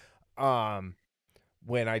Mario.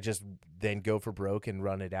 When I just then go for broke and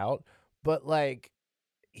run it out. But like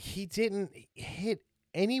he didn't hit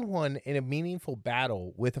anyone in a meaningful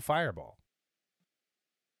battle with a fireball.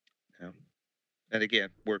 Yeah. And again,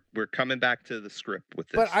 we're coming back to the script with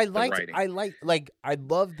this. But I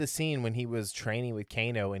love the scene when he was training with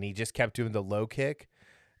Kano and he just kept doing the low kick,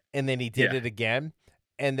 and then he did it again,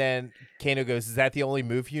 and then Kano goes, "Is that the only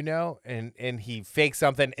move you know?" And he faked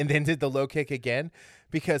something and then did the low kick again,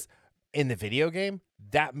 because in the video game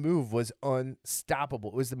that move was unstoppable.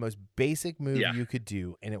 It was the most basic move you could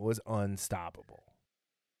do, and it was unstoppable.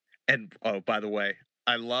 And oh, by the way,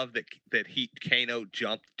 I love that Kano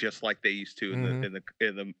jumped just like they used to in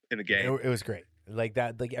the game. It was great. Like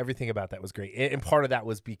that, like everything about that was great. And part of that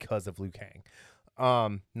was because of Liu Kang,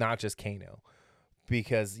 not just Kano.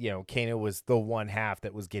 because Kano was the one half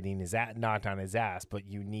that was getting his knocked on his ass, but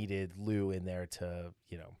you needed Liu in there to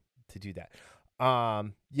to do that.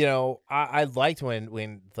 I liked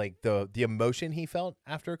when like the emotion he felt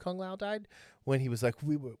after Kung Lao died, when he was like,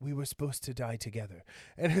 we were supposed to die together,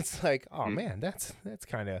 and it's like, oh Mhm. man, that's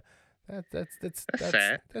kind of that's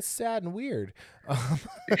Sad. that's sad and weird.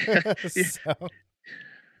 Yeah, So,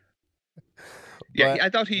 yeah, but I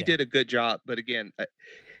thought he yeah, did a good job, but again,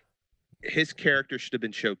 his character should have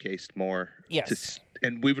been showcased more yes,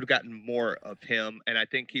 and we would have gotten more of him. And I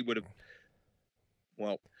think he would have.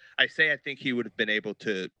 Well, I think he would have been able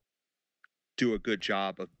to do a good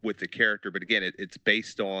job with the character, but again, it's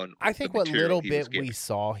based on I the think what material little he was bit given. we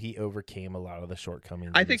saw, he overcame a lot of the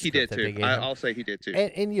shortcomings I in the think he script did that too. they gave him. I'll say he did too.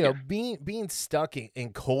 And Yeah, being stuck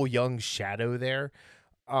in Cole Young's shadow there,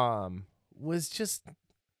 was just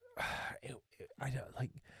I don't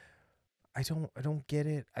like I don't get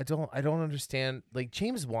it. I don't understand. Like,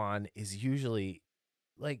 James Wan is usually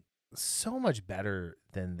like so much better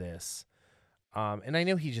than this. And I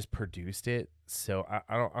know he just produced it, so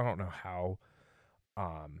I don't know how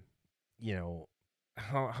um you know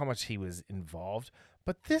how much he was involved,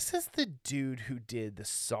 but this is the dude who did the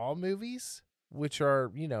Saw movies, which are,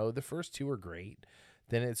 the first two are great,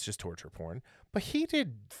 then it's just torture porn, but he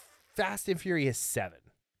did Fast and Furious 7.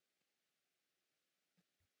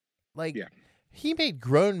 Like, yeah. he made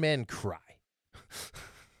grown men cry.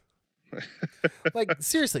 Like,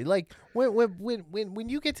 seriously, like when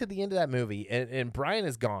you get to the end of that movie, and Brian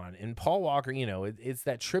is gone and Paul Walker, it's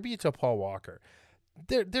that tribute to Paul Walker.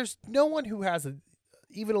 There's no one who has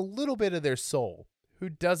even a little bit of their soul who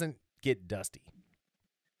doesn't get dusty.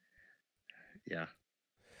 Yeah.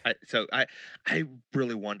 I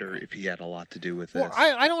really wonder if he had a lot to do with Well, this.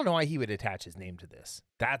 I don't know why he would attach his name to this.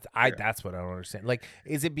 Yeah. That's what I don't understand. Like,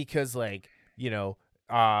 is it because, like,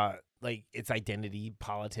 like, it's identity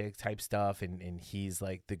politics type stuff, and he's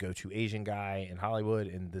like the go-to Asian guy in Hollywood,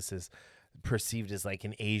 and this is perceived as like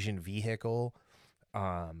an Asian vehicle?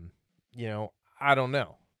 Um, I don't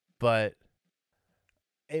know, but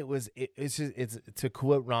it's just, it's to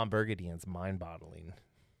quote Ron Burgundy, it's mind-boggling.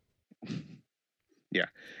 Yeah.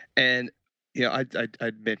 And I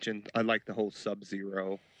mentioned I like the whole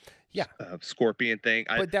Sub-Zero Yeah, Scorpion thing.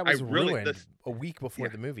 but that I was really ruined this a week before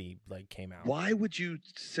yeah. the movie like came out. Why would you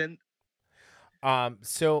send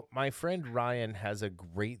So my friend Ryan has a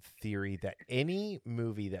great theory that any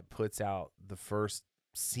movie that puts out the first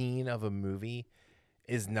scene of a movie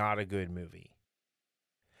is not a good movie.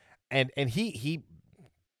 And he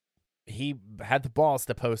had the balls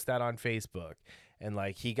to post that on Facebook, and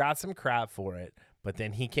like, he got some crap for it, but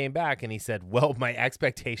then he came back and he said, "Well, my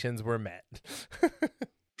expectations were met."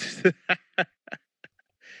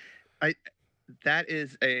 I that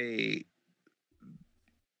is a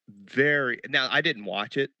very now I didn't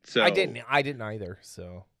watch it, so I didn't either.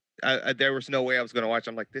 So, there was no way I was going to watch.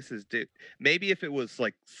 I'm like, this is maybe if it was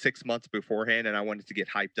like 6 months beforehand and I wanted to get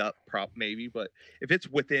hyped up, maybe. But if it's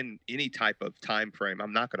within any type of time frame,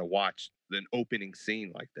 I'm not going to watch an opening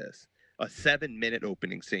scene like this, a 7-minute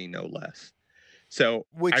opening scene, no less. So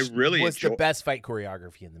I which really was the enjoy. best fight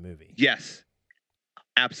choreography in the movie. Yes,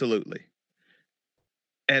 absolutely.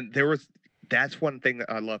 And that's one thing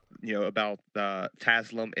that I love, about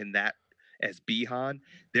Taslim in that as Bihan.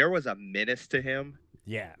 There was a menace to him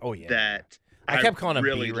Yeah. Oh yeah. that I I kept calling him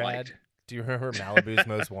really B-Rad. liked. Do you remember Malibu's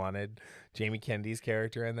Most Wanted? Jamie Kennedy's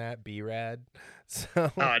character in that, B-Rad. So,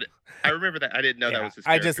 I remember that. I didn't know that yeah, was his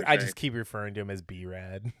character's I name. just keep referring to him as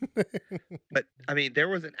B-Rad. But I mean, there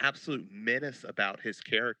was an absolute menace about his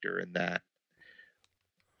character in that.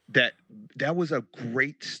 That that was a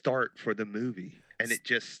great start for the movie, and it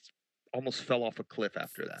just almost fell off a cliff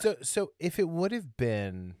after that. So if it would have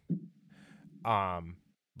been,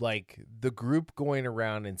 like, the group going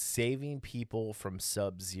around and saving people from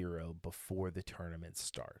Sub-Zero before the tournament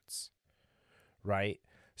starts, right?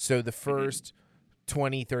 So the Mhm. first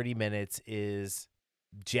 20, 30 minutes is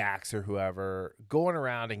Jax or whoever going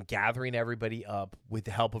around and gathering everybody up with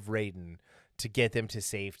the help of Raiden to get them to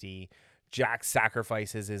safety. Jax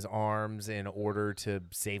sacrifices his arms in order to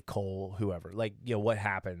save Cole, whoever. Like, what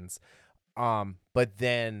happens? But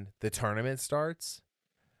then the tournament starts.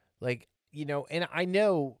 Like, and I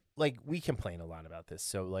know, like, we complain a lot about this.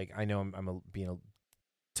 So, like, I know I'm being a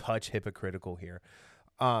touch hypocritical here.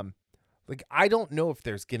 Like, I don't know if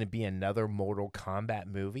there's going to be another Mortal Kombat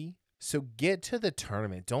movie. So get to the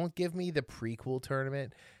tournament. Don't give me the prequel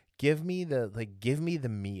tournament. Give me the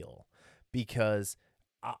meal, because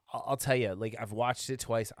I'll tell you, like, I've watched it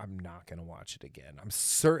twice. I'm not going to watch it again. I'm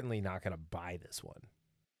certainly not going to buy this one.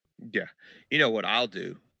 Yeah, you know what I'll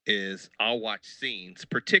do? is I'll watch scenes,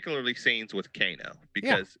 particularly scenes with Kano, Yeah.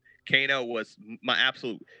 because Kano was my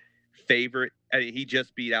absolute favorite. I mean, he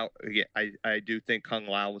just beat out. Again, I do think Kung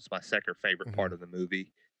Lao was my second favorite Hmm. part of the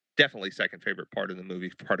movie. Definitely second favorite part of the movie,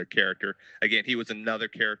 part of character. Again, he was another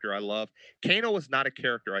character I love. Kano was not a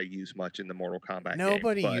character I use much in the Mortal Kombat games,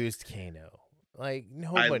 Nobody but used Kano. Like I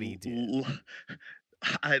nobody did.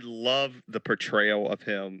 I love the portrayal of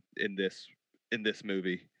him in this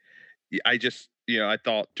movie. I just, I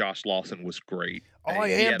thought Josh Lawson was great. I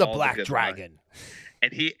He am had the all the Black good lines, Dragon.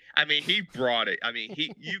 and I mean, he brought it. I mean,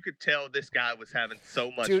 you could tell this guy was having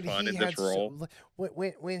so much Dude, fun he in had this role. so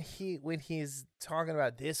when he's talking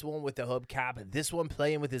about this one with the hubcap and this one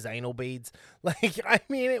playing with his anal beads, like I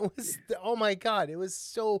mean, it was oh my god, it was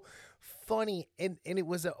so funny and it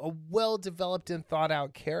was a well developed and thought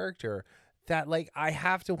out character that like I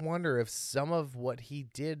have to wonder if some of what he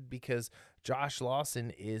did because Josh Lawson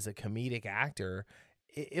is a comedic actor,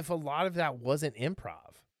 if a lot of that wasn't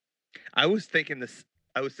improv. I was thinking this.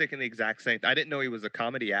 I was thinking the exact same. I didn't know he was a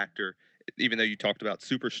comedy actor, even though you talked about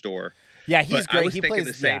Superstore. Yeah, But he's I great. was He thinking the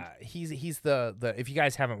plays same. he's the if you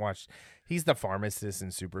guys haven't watched, he's the pharmacist in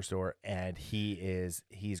Superstore and he's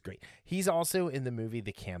great. He's also in the movie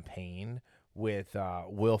The Campaign with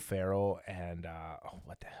Will Ferrell and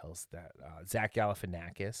what the hell's that? Zach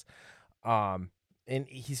Galifianakis. Um and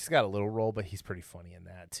he's got a little role, but he's pretty funny in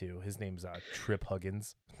that too. His name's Trip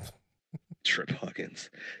Huggins. Trip Huggins.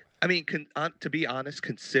 I mean, to be honest,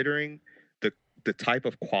 considering the the type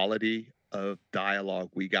of quality of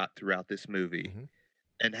dialogue we got throughout this movie, Hmm.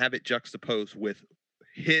 and have it juxtaposed with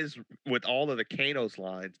his with all of the Kano's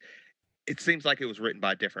lines, it seems like it was written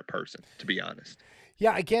by a different person. To be honest,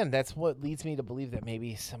 Yeah, again, that's what leads me to believe that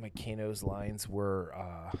maybe some of Kano's lines were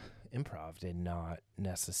improv and not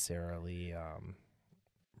necessarily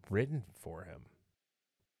written for him.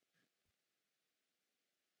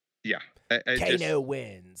 yeah, I just, Kano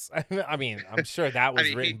wins. I mean, I'm sure that I was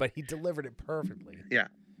mean, written, but he delivered it perfectly. yeah,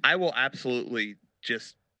 I will absolutely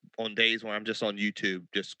just on days when I'm just on YouTube,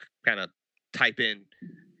 just kind of type in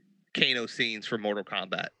Kano scenes from Mortal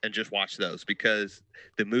Kombat and just watch those because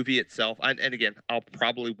the movie itself, and again, I'll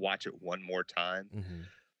probably watch it one more time, Hmm.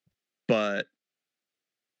 but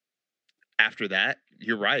after that,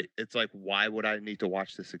 you're right. It's like, why would I need to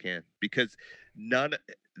watch this again? Because none,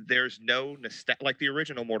 there's no like the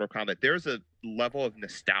original Mortal Kombat. There's a level of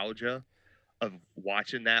nostalgia of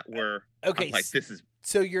watching that where I'm Okay, like,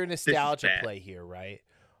 so your this is nostalgia bad. play here, right?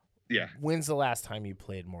 Yeah, When's the last time you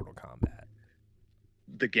played Mortal Kombat?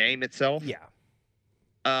 the game itself. Yeah.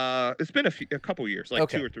 It's been a couple years, like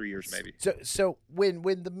Okay. 2 or 3 years, maybe. So when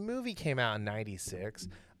the movie came out in '96,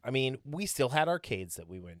 I mean, we still had arcades that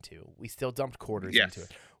we went to. We still dumped quarters into Yes,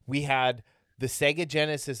 it. We had the Sega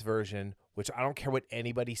Genesis version, which I don't care what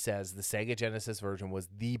anybody says, the Sega Genesis version was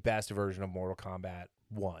the best version of Mortal Kombat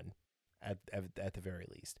 1 at the very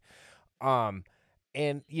least. Um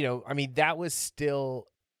and I mean that was still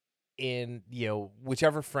in,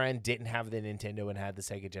 whichever friend didn't have the Nintendo and had the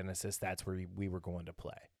Sega Genesis, that's where we were going to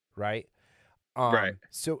play, right? right.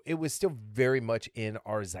 So it was still very much in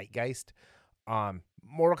our zeitgeist. Mortal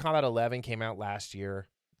Kombat 11 came out last year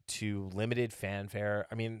to limited fanfare.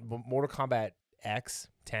 I mean, Mortal Kombat X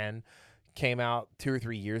 10 came out 2 or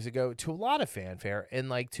 3 years ago to a lot of fanfare, and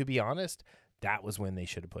like to be honest, that was when they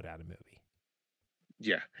should have put out a movie.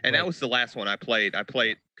 Yeah, and that Like was the last one I played. I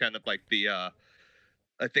played kind of like the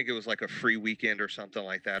I think it was like a free weekend or something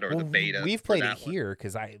like that, or well, the beta we've for played it that one. here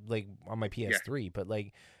because I like on my Yeah, PS3, but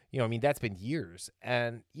like I mean that's been years,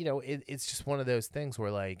 and it's just one of those things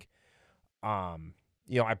where like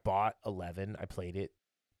I bought 11, I played it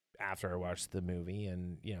after I watched the movie,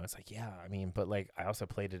 and it's like, yeah, I mean, but like I also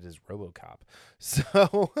played it as RoboCop,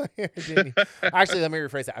 so actually, let me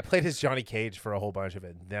rephrase that. I played as Johnny Cage for a whole bunch of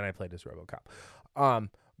it, and then I played as RoboCop.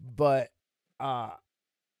 But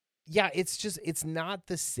yeah, it's not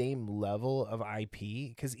the same level of IP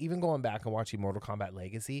because even going back and watching Mortal Kombat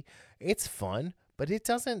Legacy, it's fun, but it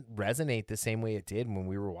doesn't resonate the same way it did when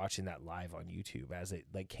we were watching that live on YouTube as it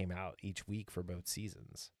like came out each week for both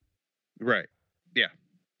seasons. right. Yeah.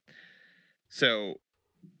 So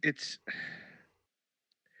it's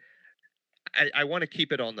I want to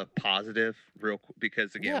keep it on the positive real quick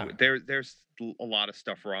because again Yeah. there's a lot of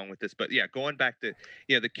stuff wrong with this, but yeah, going back to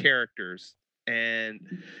the characters and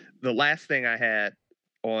the last thing I had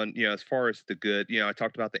on as far as the good, I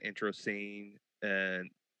talked about the intro scene and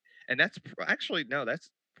that's actually no, that's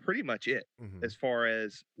pretty much it Hmm. as far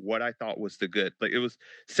as what I thought was the good. Like it was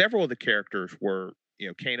several of the characters were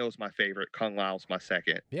Kano's my favorite, Kung Lao's my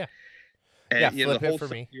second, Yeah. Yeah. and the Flip it whole for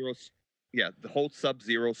me. Sub-Zero. the whole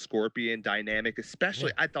Sub-Zero Scorpion dynamic,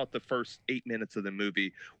 especially Yeah. I thought the first 8 minutes of the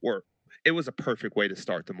movie were it was a perfect way to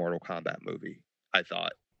start the Mortal Kombat movie. I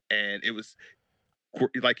thought, and it was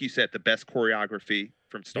like you said, the best choreography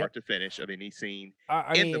from Yep. start to finish of any scene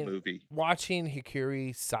I in the mean, movie. watching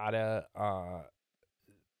Hikari Sada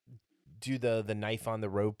do the knife on the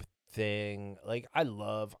rope thing, like I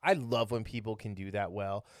love when people can do that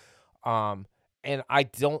well. Um, and I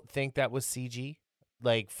don't think that was CG.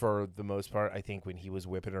 Like for the most part, I think when he was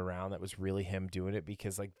whipping around, that was really him doing it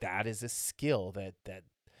because like that is a skill that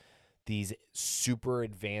these super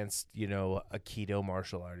advanced, Aikido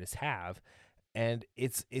martial artists have. And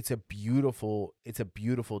it's a beautiful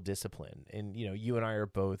discipline. And you and I are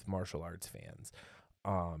both martial arts fans.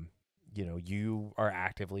 Um, you are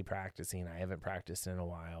actively practicing. I haven't practiced in a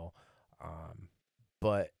while.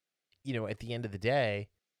 But at the end of the day,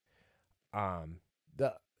 um,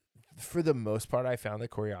 the for the most part, I found the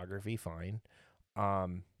choreography fine.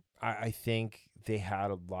 Um, I think they had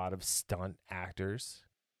a lot of stunt actors,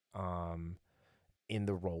 um, in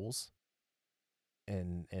the roles,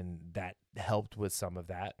 and that helped with some of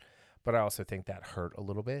that. But I also think that hurt a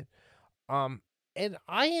little bit. Um, and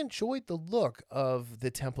I enjoyed the look of the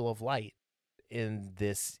Temple of Light in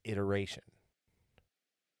this iteration.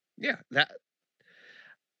 Yeah, that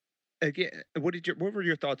again. What were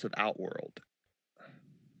your thoughts of Outworld?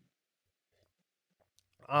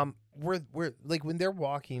 We're like when they're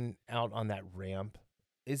walking out on that ramp,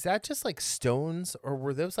 is that just like stones or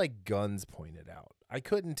were those like guns pointed out? I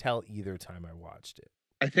couldn't tell either time I watched it.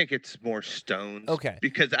 I think it's more stones Okay.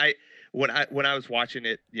 because when I was watching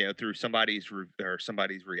it, through somebody's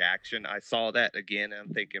reaction, I saw that again, and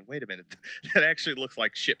I'm thinking, wait a minute, that actually looks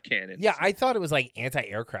like ship Yeah, cannons. I thought it was like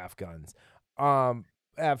anti-aircraft guns. Um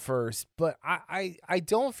at first, but I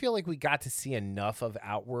don't feel like we got to see enough of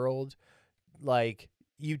Outworld. Like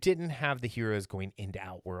you didn't have the heroes going into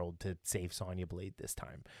Outworld to save Sonya Blade this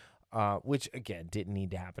time. Which again didn't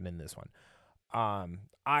need to happen in this one.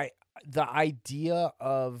 I the idea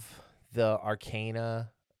of the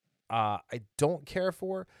Arcana, I don't care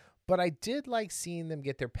for, but I did like seeing them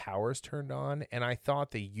get their powers turned on, and I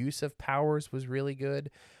thought the use of powers was really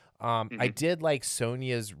good. I Hmm. did like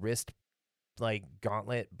Sonya's wrist like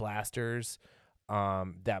gauntlet blasters,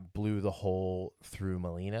 that blew the hole through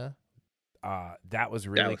Melina. That was That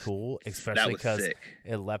really was cool, that especially was because sick.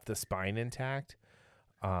 it left the spine intact.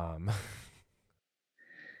 Um,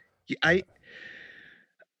 Yeah, I but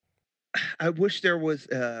I wish there was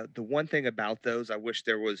the one thing about those. I wish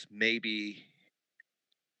there was maybe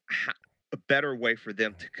a better way for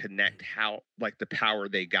them to connect how like the power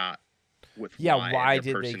they got with yeah, Y and why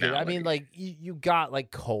their did they get? I mean, personality. like you got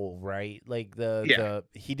like Cole, right? Like Yeah,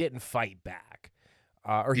 he didn't fight back,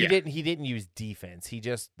 or yeah, he didn't use defense. He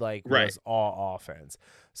just like right. was all offense.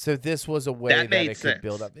 So this was a way That that made it could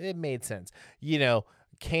build sense. up. It made sense. You know,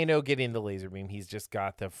 Kano getting the laser beam. He's just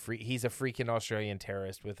got the free. He's a freaking Australian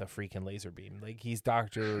terrorist with a freaking laser beam. Like he's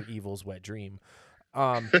Doctor Evil's wet dream.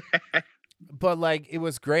 Um, but like it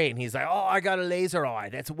was great, and he's like, "Oh, I got a laser eye.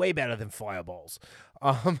 That's way better than fireballs."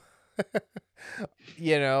 Um,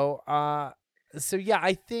 you know, so yeah,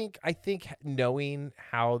 I think knowing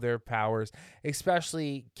how their powers,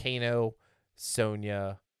 especially Kano,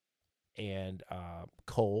 Sonya, and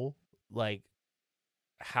Cole, like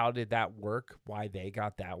how did that work? Why they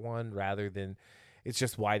got that one rather than it's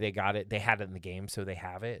just why they got it. They had it in the game, so they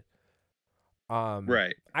have it.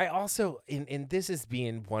 Right. I also and this is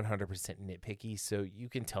being 100% nitpicky, so you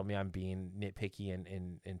can tell me I'm being nitpicky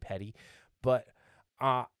and petty, but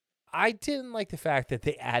uh I didn't like the fact that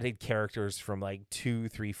they added characters from like 2,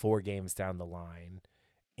 3, 4 games down the line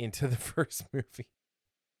into the first movie.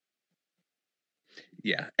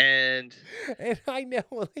 Yeah. And And I know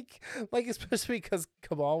like especially because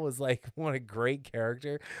Kamal was like one a great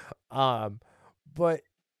character. Um but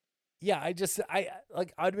yeah, I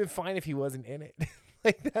like I'd been fine if he wasn't in it.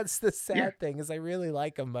 Like that's the yeah. sad thing is I really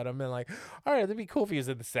like him, but I'm like, all right, that'd be cool if he was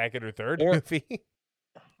in the second or third Or movie.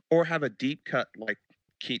 or have a deep cut like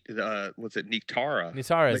was it Nitara?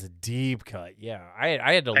 Nitara is Like a deep cut. Yeah, I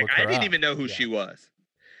had to like look I her didn't up. even know who Yeah, she was.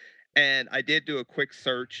 And I did do a quick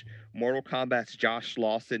search. Mortal Kombat's Josh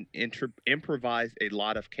Lawson improvised a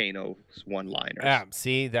lot of Kano's one-liners.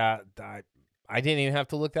 see that I didn't even have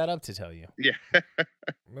to look that up to tell you. Yeah.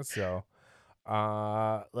 So,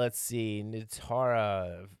 let's see.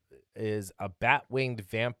 Nitara is a bat-winged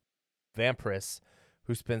vampiress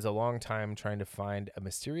who spends a long time trying to find a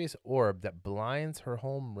mysterious orb that blinds her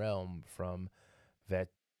home realm from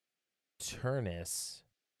Veternus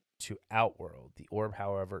to Outworld. The orb,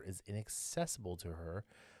 however, is inaccessible to her,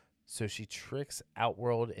 So she tricks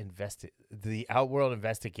the Outworld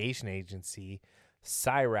Investigation Agency,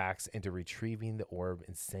 Cyrax, into retrieving the orb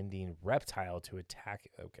and sending Reptile to attack.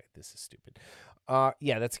 Okay, this is stupid.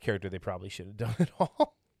 Yeah, that's a character they probably should have done it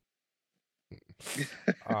all.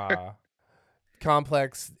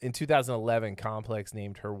 Complex in 2011, Complex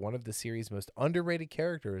named her one of the series' most underrated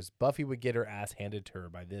characters. Buffy would get her ass handed to her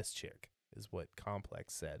by this chick, is what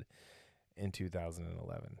Complex said in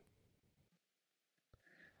 2011.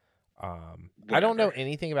 I don't know Whatever.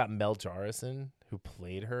 anything about Mel Jarrison, who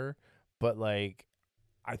played her, but like,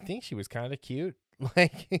 I think she was kind of cute,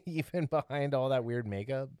 like even behind all that weird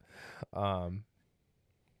makeup. Um,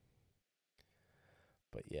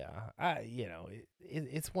 but yeah,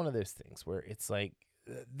 it's one of those things where it's like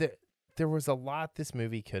there was a lot this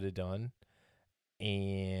movie could have done,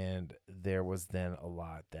 and there was then a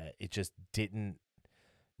lot that it just didn't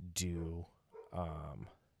do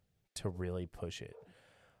to really push it.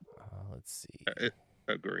 Let's see.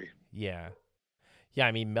 Agree. Yeah. Yeah,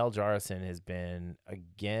 I mean, Mel Jarrison has been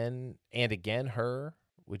again and again Her,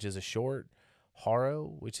 which is a short, Horror,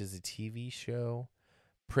 which is a TV show,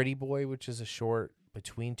 Pretty Boy, which is a short,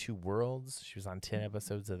 Between Two Worlds. She was on 10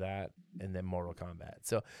 episodes of that, and then Mortal Kombat.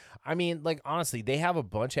 So, I mean, like, honestly, they have a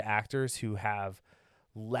bunch of actors who have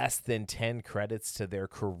less than 10 credits to their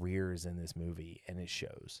careers in this movie, and it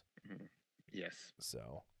shows. Yes.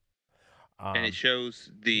 So, And it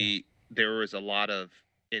shows there was a lot of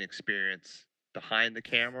inexperience behind the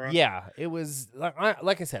camera. Yeah, it was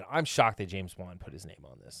like I said, I'm shocked that James Wan put his name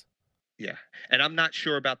on this. Yeah. And I'm not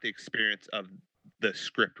sure about the experience of the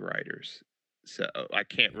script writers. So I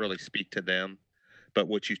can't really speak to them. But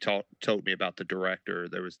what you told me about the director,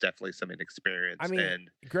 there was definitely some inexperience. I mean, and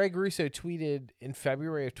Greg Russo tweeted in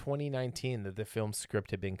February of 2019 that the film's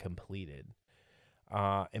script had been completed.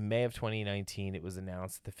 In May of 2019, it was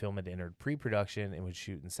announced the film had entered pre-production and would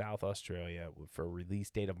shoot in South Australia for a release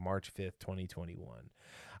date of March 5th, 2021.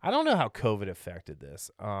 I don't know how COVID affected this.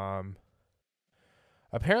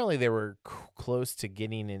 Apparently, they were close to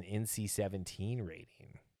getting an NC-17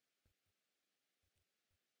 rating.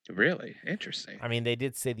 Really? Interesting. I mean, they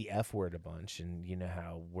did say the F word a bunch, and you know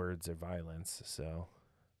how words are violence, so.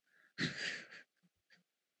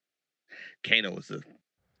 Kano was the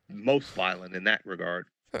most violent in that regard.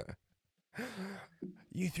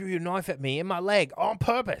 You threw your knife at me in my leg on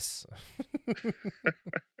purpose.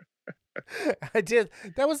 I did.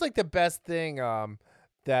 That was like the best thing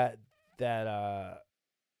that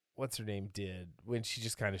what's her name did when she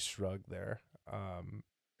just kind of shrugged there.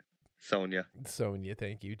 Sonia,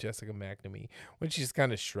 thank you, Jessica McNamee, when she just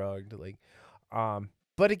kind of shrugged, like,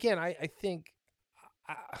 but again, I think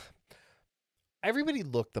everybody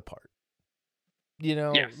looked the part, you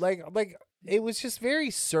know. yes. like it was just very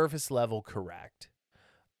surface level correct,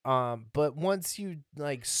 but once you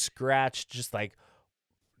like scratch, just like,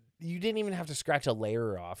 you didn't even have to scratch a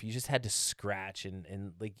layer off, you just had to scratch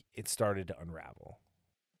and like it started to unravel.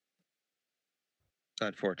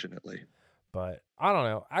 Unfortunately. But I don't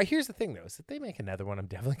know. Here's the thing, though, is if they make another one, I'm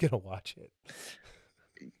definitely gonna watch it.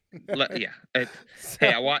 Yeah.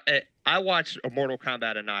 Hey, I watched a Mortal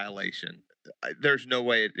Kombat Annihilation. There's no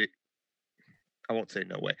way. I won't say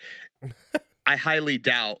no way. I highly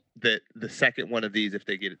doubt that the second one of these, if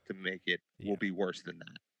they get it to make it, will be worse than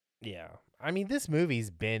that. Yeah, I mean, this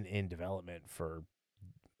movie's been in development for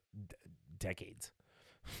decades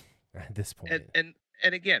at this point. And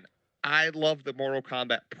again, I love the Mortal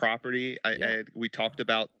Kombat property. We talked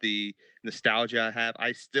about the nostalgia I have.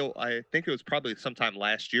 I think it was probably sometime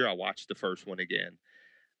last year I watched the first one again.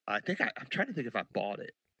 I'm trying to think if I bought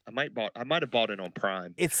it. I might have bought it on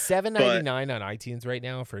Prime. It's $7.99 on iTunes right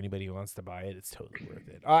now for anybody who wants to buy it. It's totally worth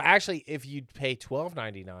it. Actually, if you pay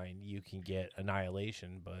 $12.99, you can get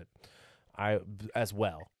Annihilation, but as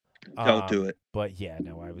well. Don't do it. But yeah,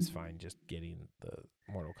 no, I was fine just getting the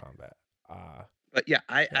Mortal Kombat. But yeah,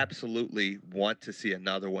 I absolutely want to see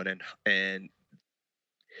another one and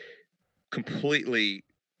completely,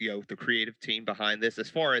 the creative team behind this, as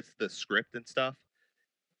far as the script and stuff.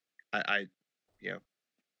 I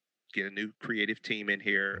get a new creative team in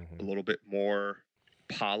here, a little bit more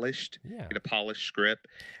polished, get a polished script.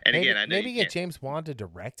 And again, I know maybe get James Wan to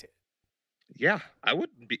direct it. Yeah, I would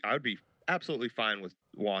be absolutely fine with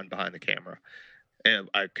Wan behind the camera. And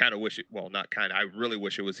I kind of wish it, well, not kind of, I really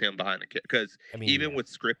wish it was him behind the camera, because even with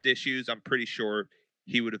script issues, I'm pretty sure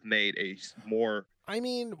he would have made a more. I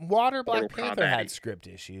mean, Black Panther had script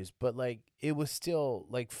issues, but like it was still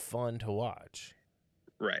like fun to watch.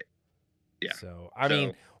 Right. Yeah. So I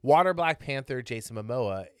mean, Black Panther, Jason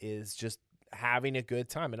Momoa is just having a good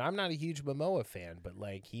time, and I'm not a huge Momoa fan, but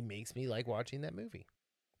like he makes me like watching that movie.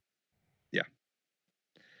 Yeah.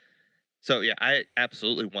 So yeah, I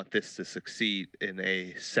absolutely want this to succeed in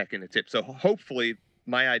a second attempt. So hopefully,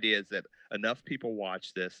 my idea is that enough people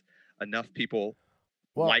watch this, enough people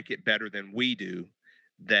Well, like it better than we do,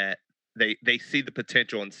 that they see the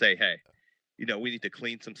potential and say, hey, we need to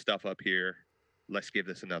clean some stuff up here. Let's give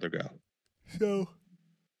this another go. so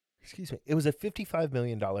excuse me. It was a $55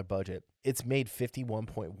 million budget. It's made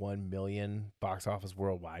 51.1 million box office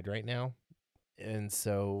worldwide right now. And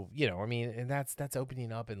so, I mean, and that's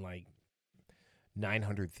opening up in like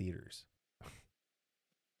 900 theaters.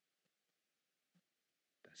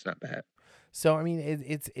 That's not bad. So I mean,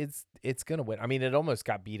 it's gonna win. I mean, it almost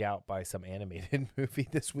got beat out by some animated movie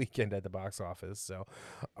this weekend at the box office. So,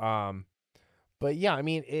 um, but yeah, I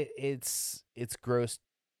mean, it's grossed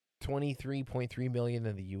 23.3 million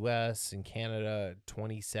in the U.S. and Canada,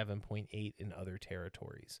 27.8 in other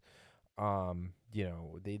territories.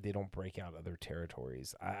 They don't break out other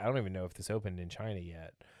territories. I don't even know if this opened in China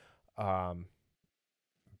yet. Um,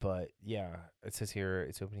 but yeah, it says here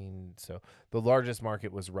it's opening. So the largest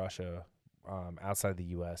market was Russia, outside the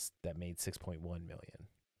U.S. that made 6.1 million.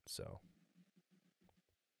 So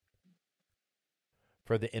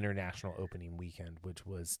for the international opening weekend, which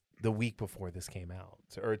was the week before this came out,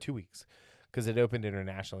 or 2 weeks, because it opened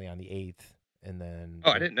internationally on the 8th, and then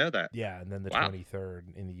Oh, I didn't know that. and then the Wow.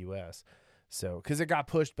 23rd in the U.S. So because it got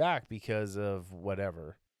pushed back because of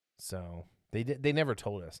whatever. So they never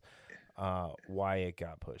told us why it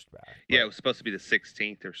got pushed back. Yeah, it But was supposed to be the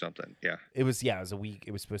 16th or something. Yeah. it was a week.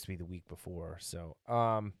 It was supposed to be the week before. So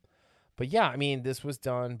but yeah, I mean, this was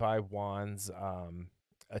done by Juan's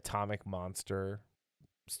Atomic Monster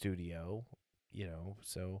studio,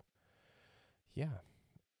 so yeah.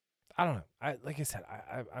 I don't know. Like I said,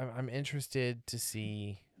 I'm interested to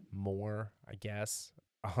see more, I guess.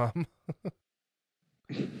 Um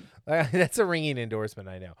that's a ringing endorsement,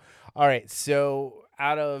 I know. All right, so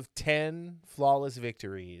out of 10 flawless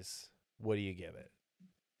victories, what do you give it?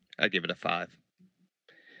 I give it a 5.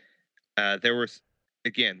 There was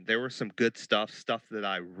again, there was some good stuff that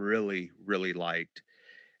I really, really liked.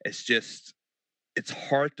 It's just it's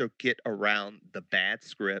hard to get around the bad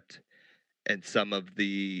script and some of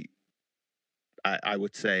the I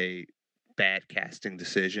would say bad casting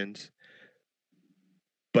decisions.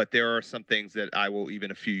 But there are some things that I will even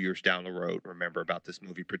a few years down the road remember about this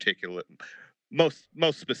movie, particularly most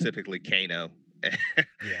specifically Kano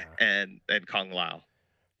Yeah. and Kung Lao. So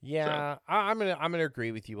Yeah, I'm gonna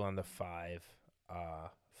agree with you on the 5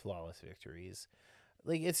 flawless victories.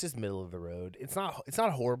 Like, it's just middle of the road. It's not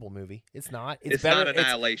a horrible movie. It's not. It's it's not better. It's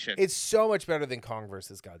Annihilation. it's so much better than Kong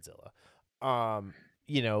versus Godzilla.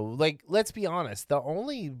 Like, let's be honest. The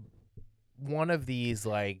only one of these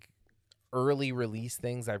like early release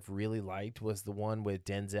things I've really liked was the one with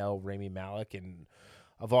Denzel, Rami Malek, and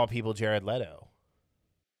of all people, Jared Leto.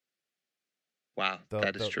 Wow, The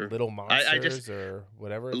that is the true. Little I just Monsters or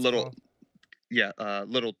whatever a it's little called. yeah, the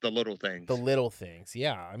little The things. Little Things.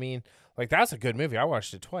 Yeah, I mean, like, that's a good movie. I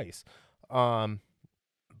watched it twice. Um,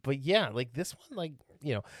 but yeah, like this one, like,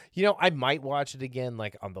 I might watch it again,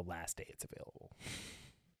 like, on the last day it's available.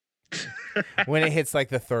 When it hits like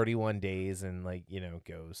the 31 days and, like,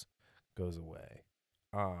 goes away.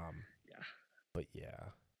 Yeah. But yeah.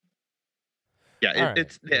 Yeah, All right.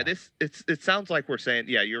 it's yeah, Yeah. it sounds like we're saying,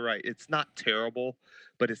 yeah, you're right. It's not terrible,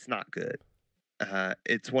 but it's not good.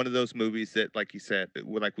 It's one of those movies that, like you said,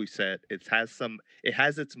 like we said, it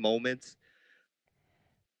has its moments,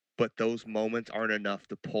 but those moments aren't enough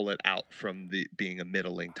to pull it out from the being a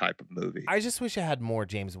middling type of movie. I just wish I had more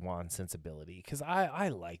James Wan sensibility, cuz I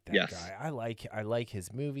like that Yes, guy. I like his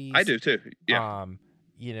I movies. do too. Yeah,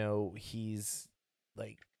 He's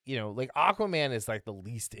like Aquaman is like the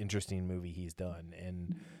least interesting movie he's done,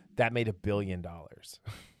 and that made $1 billion.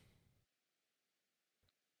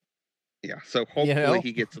 yeah. So you hopefully know?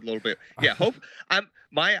 he gets a little bit. Yeah, hope I'm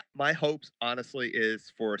my hopes honestly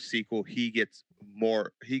is for a sequel. He gets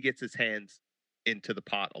his hands into the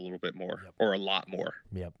pot a little bit more Yep. or a lot more.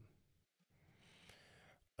 Yep.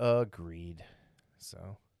 Agreed.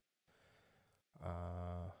 So,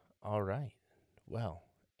 all right. Well,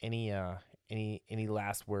 any any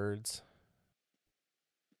last words?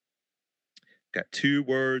 Got 2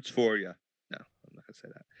 words for you. No, I'm not gonna say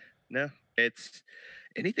that. No, it's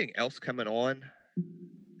anything else coming on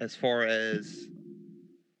as far as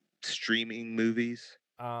streaming movies.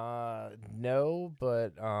 No,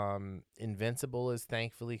 but Invincible is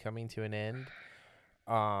thankfully coming to an end.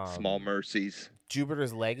 Small Um Mercies.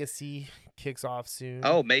 Jupiter's Legacy kicks off soon.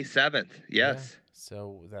 Oh, May 7th. Yeah. Yes.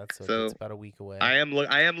 So that's So about a week away. I am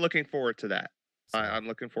looking forward to that. So I'm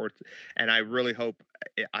looking forward to, and I really hope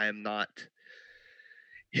I am not.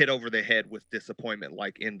 hit over the head with disappointment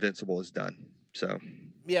like Invincible has done. So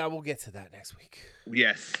Yeah, we'll get to that next week.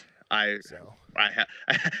 yes, I So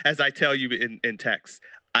as I tell you in text,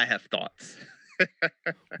 I have thoughts.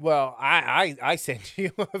 well, I sent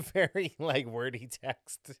you a very like wordy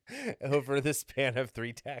text over the span of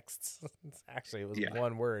 3 texts. Actually, it was Yeah.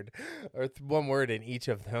 one word or one word in each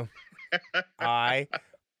of them. I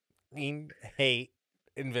hate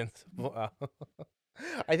Invincible.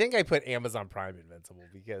 I think I put Amazon Prime Invincible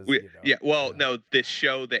because Yeah. Well, no, this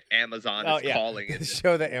show that Amazon Oh is yeah, calling the it.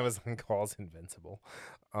 show that Amazon calls Invincible.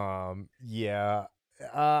 Yeah.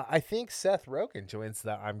 I think Seth Rogen joins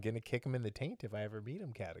the "I'm gonna kick him in the taint if I ever meet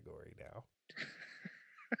him" category now.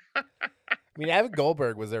 I mean, Evan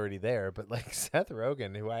Goldberg was already there, but like Seth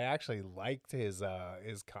Rogen, who I actually liked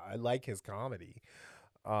I like his comedy.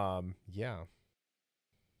 Yeah.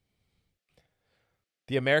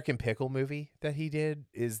 The American Pickle movie that he did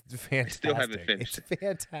is I still haven't fantastic. finished It's it.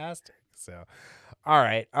 fantastic. So, all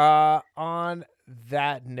right. On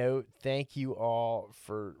that note, thank you all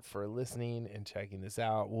for listening and checking this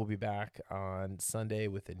out. We'll be back on Sunday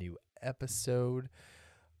with a new episode.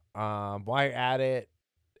 While you're at it,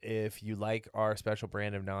 if you like our special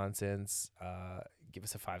brand of nonsense, give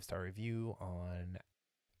us a 5-star review on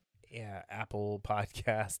Apple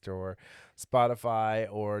Podcast or Spotify,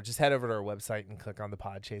 or just head over to our website and click on the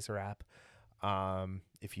Podchaser app.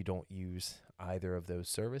 If you don't use either of those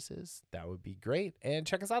services, that would be great. And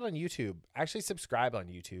check us out on YouTube. Actually, subscribe on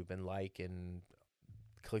YouTube and like and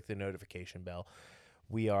click the notification bell.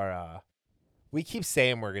 We keep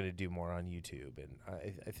saying we're gonna do more on YouTube,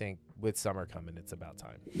 and I think with summer coming, it's about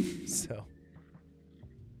time. So,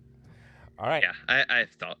 all right. Yeah, I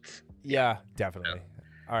have thoughts. Yeah, definitely.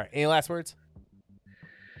 All right. Any last words?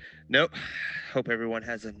 Nope. Hope everyone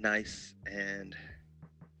has a nice and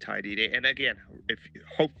tidy day. And again,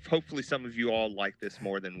 hopefully some of you all like this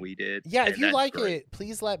more than we did. Yeah, if and you that's like great. it,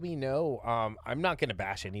 please let me know. I'm not gonna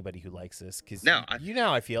bash anybody who likes this because No, you know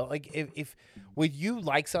how I feel. Like if would you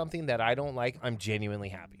like something that I don't like, I'm genuinely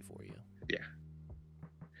happy for you.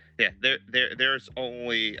 yeah. There's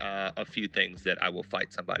only a few things that I will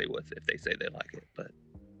fight somebody with if they say they like it, but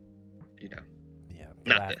you know, Yeah,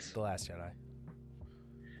 not this. The Last Jedi,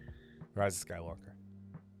 Rise of Skywalker.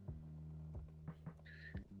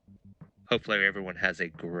 Hopefully everyone has a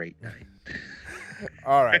great night.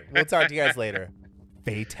 All right, we'll talk to you guys later.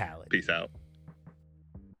 Fatality. Peace out.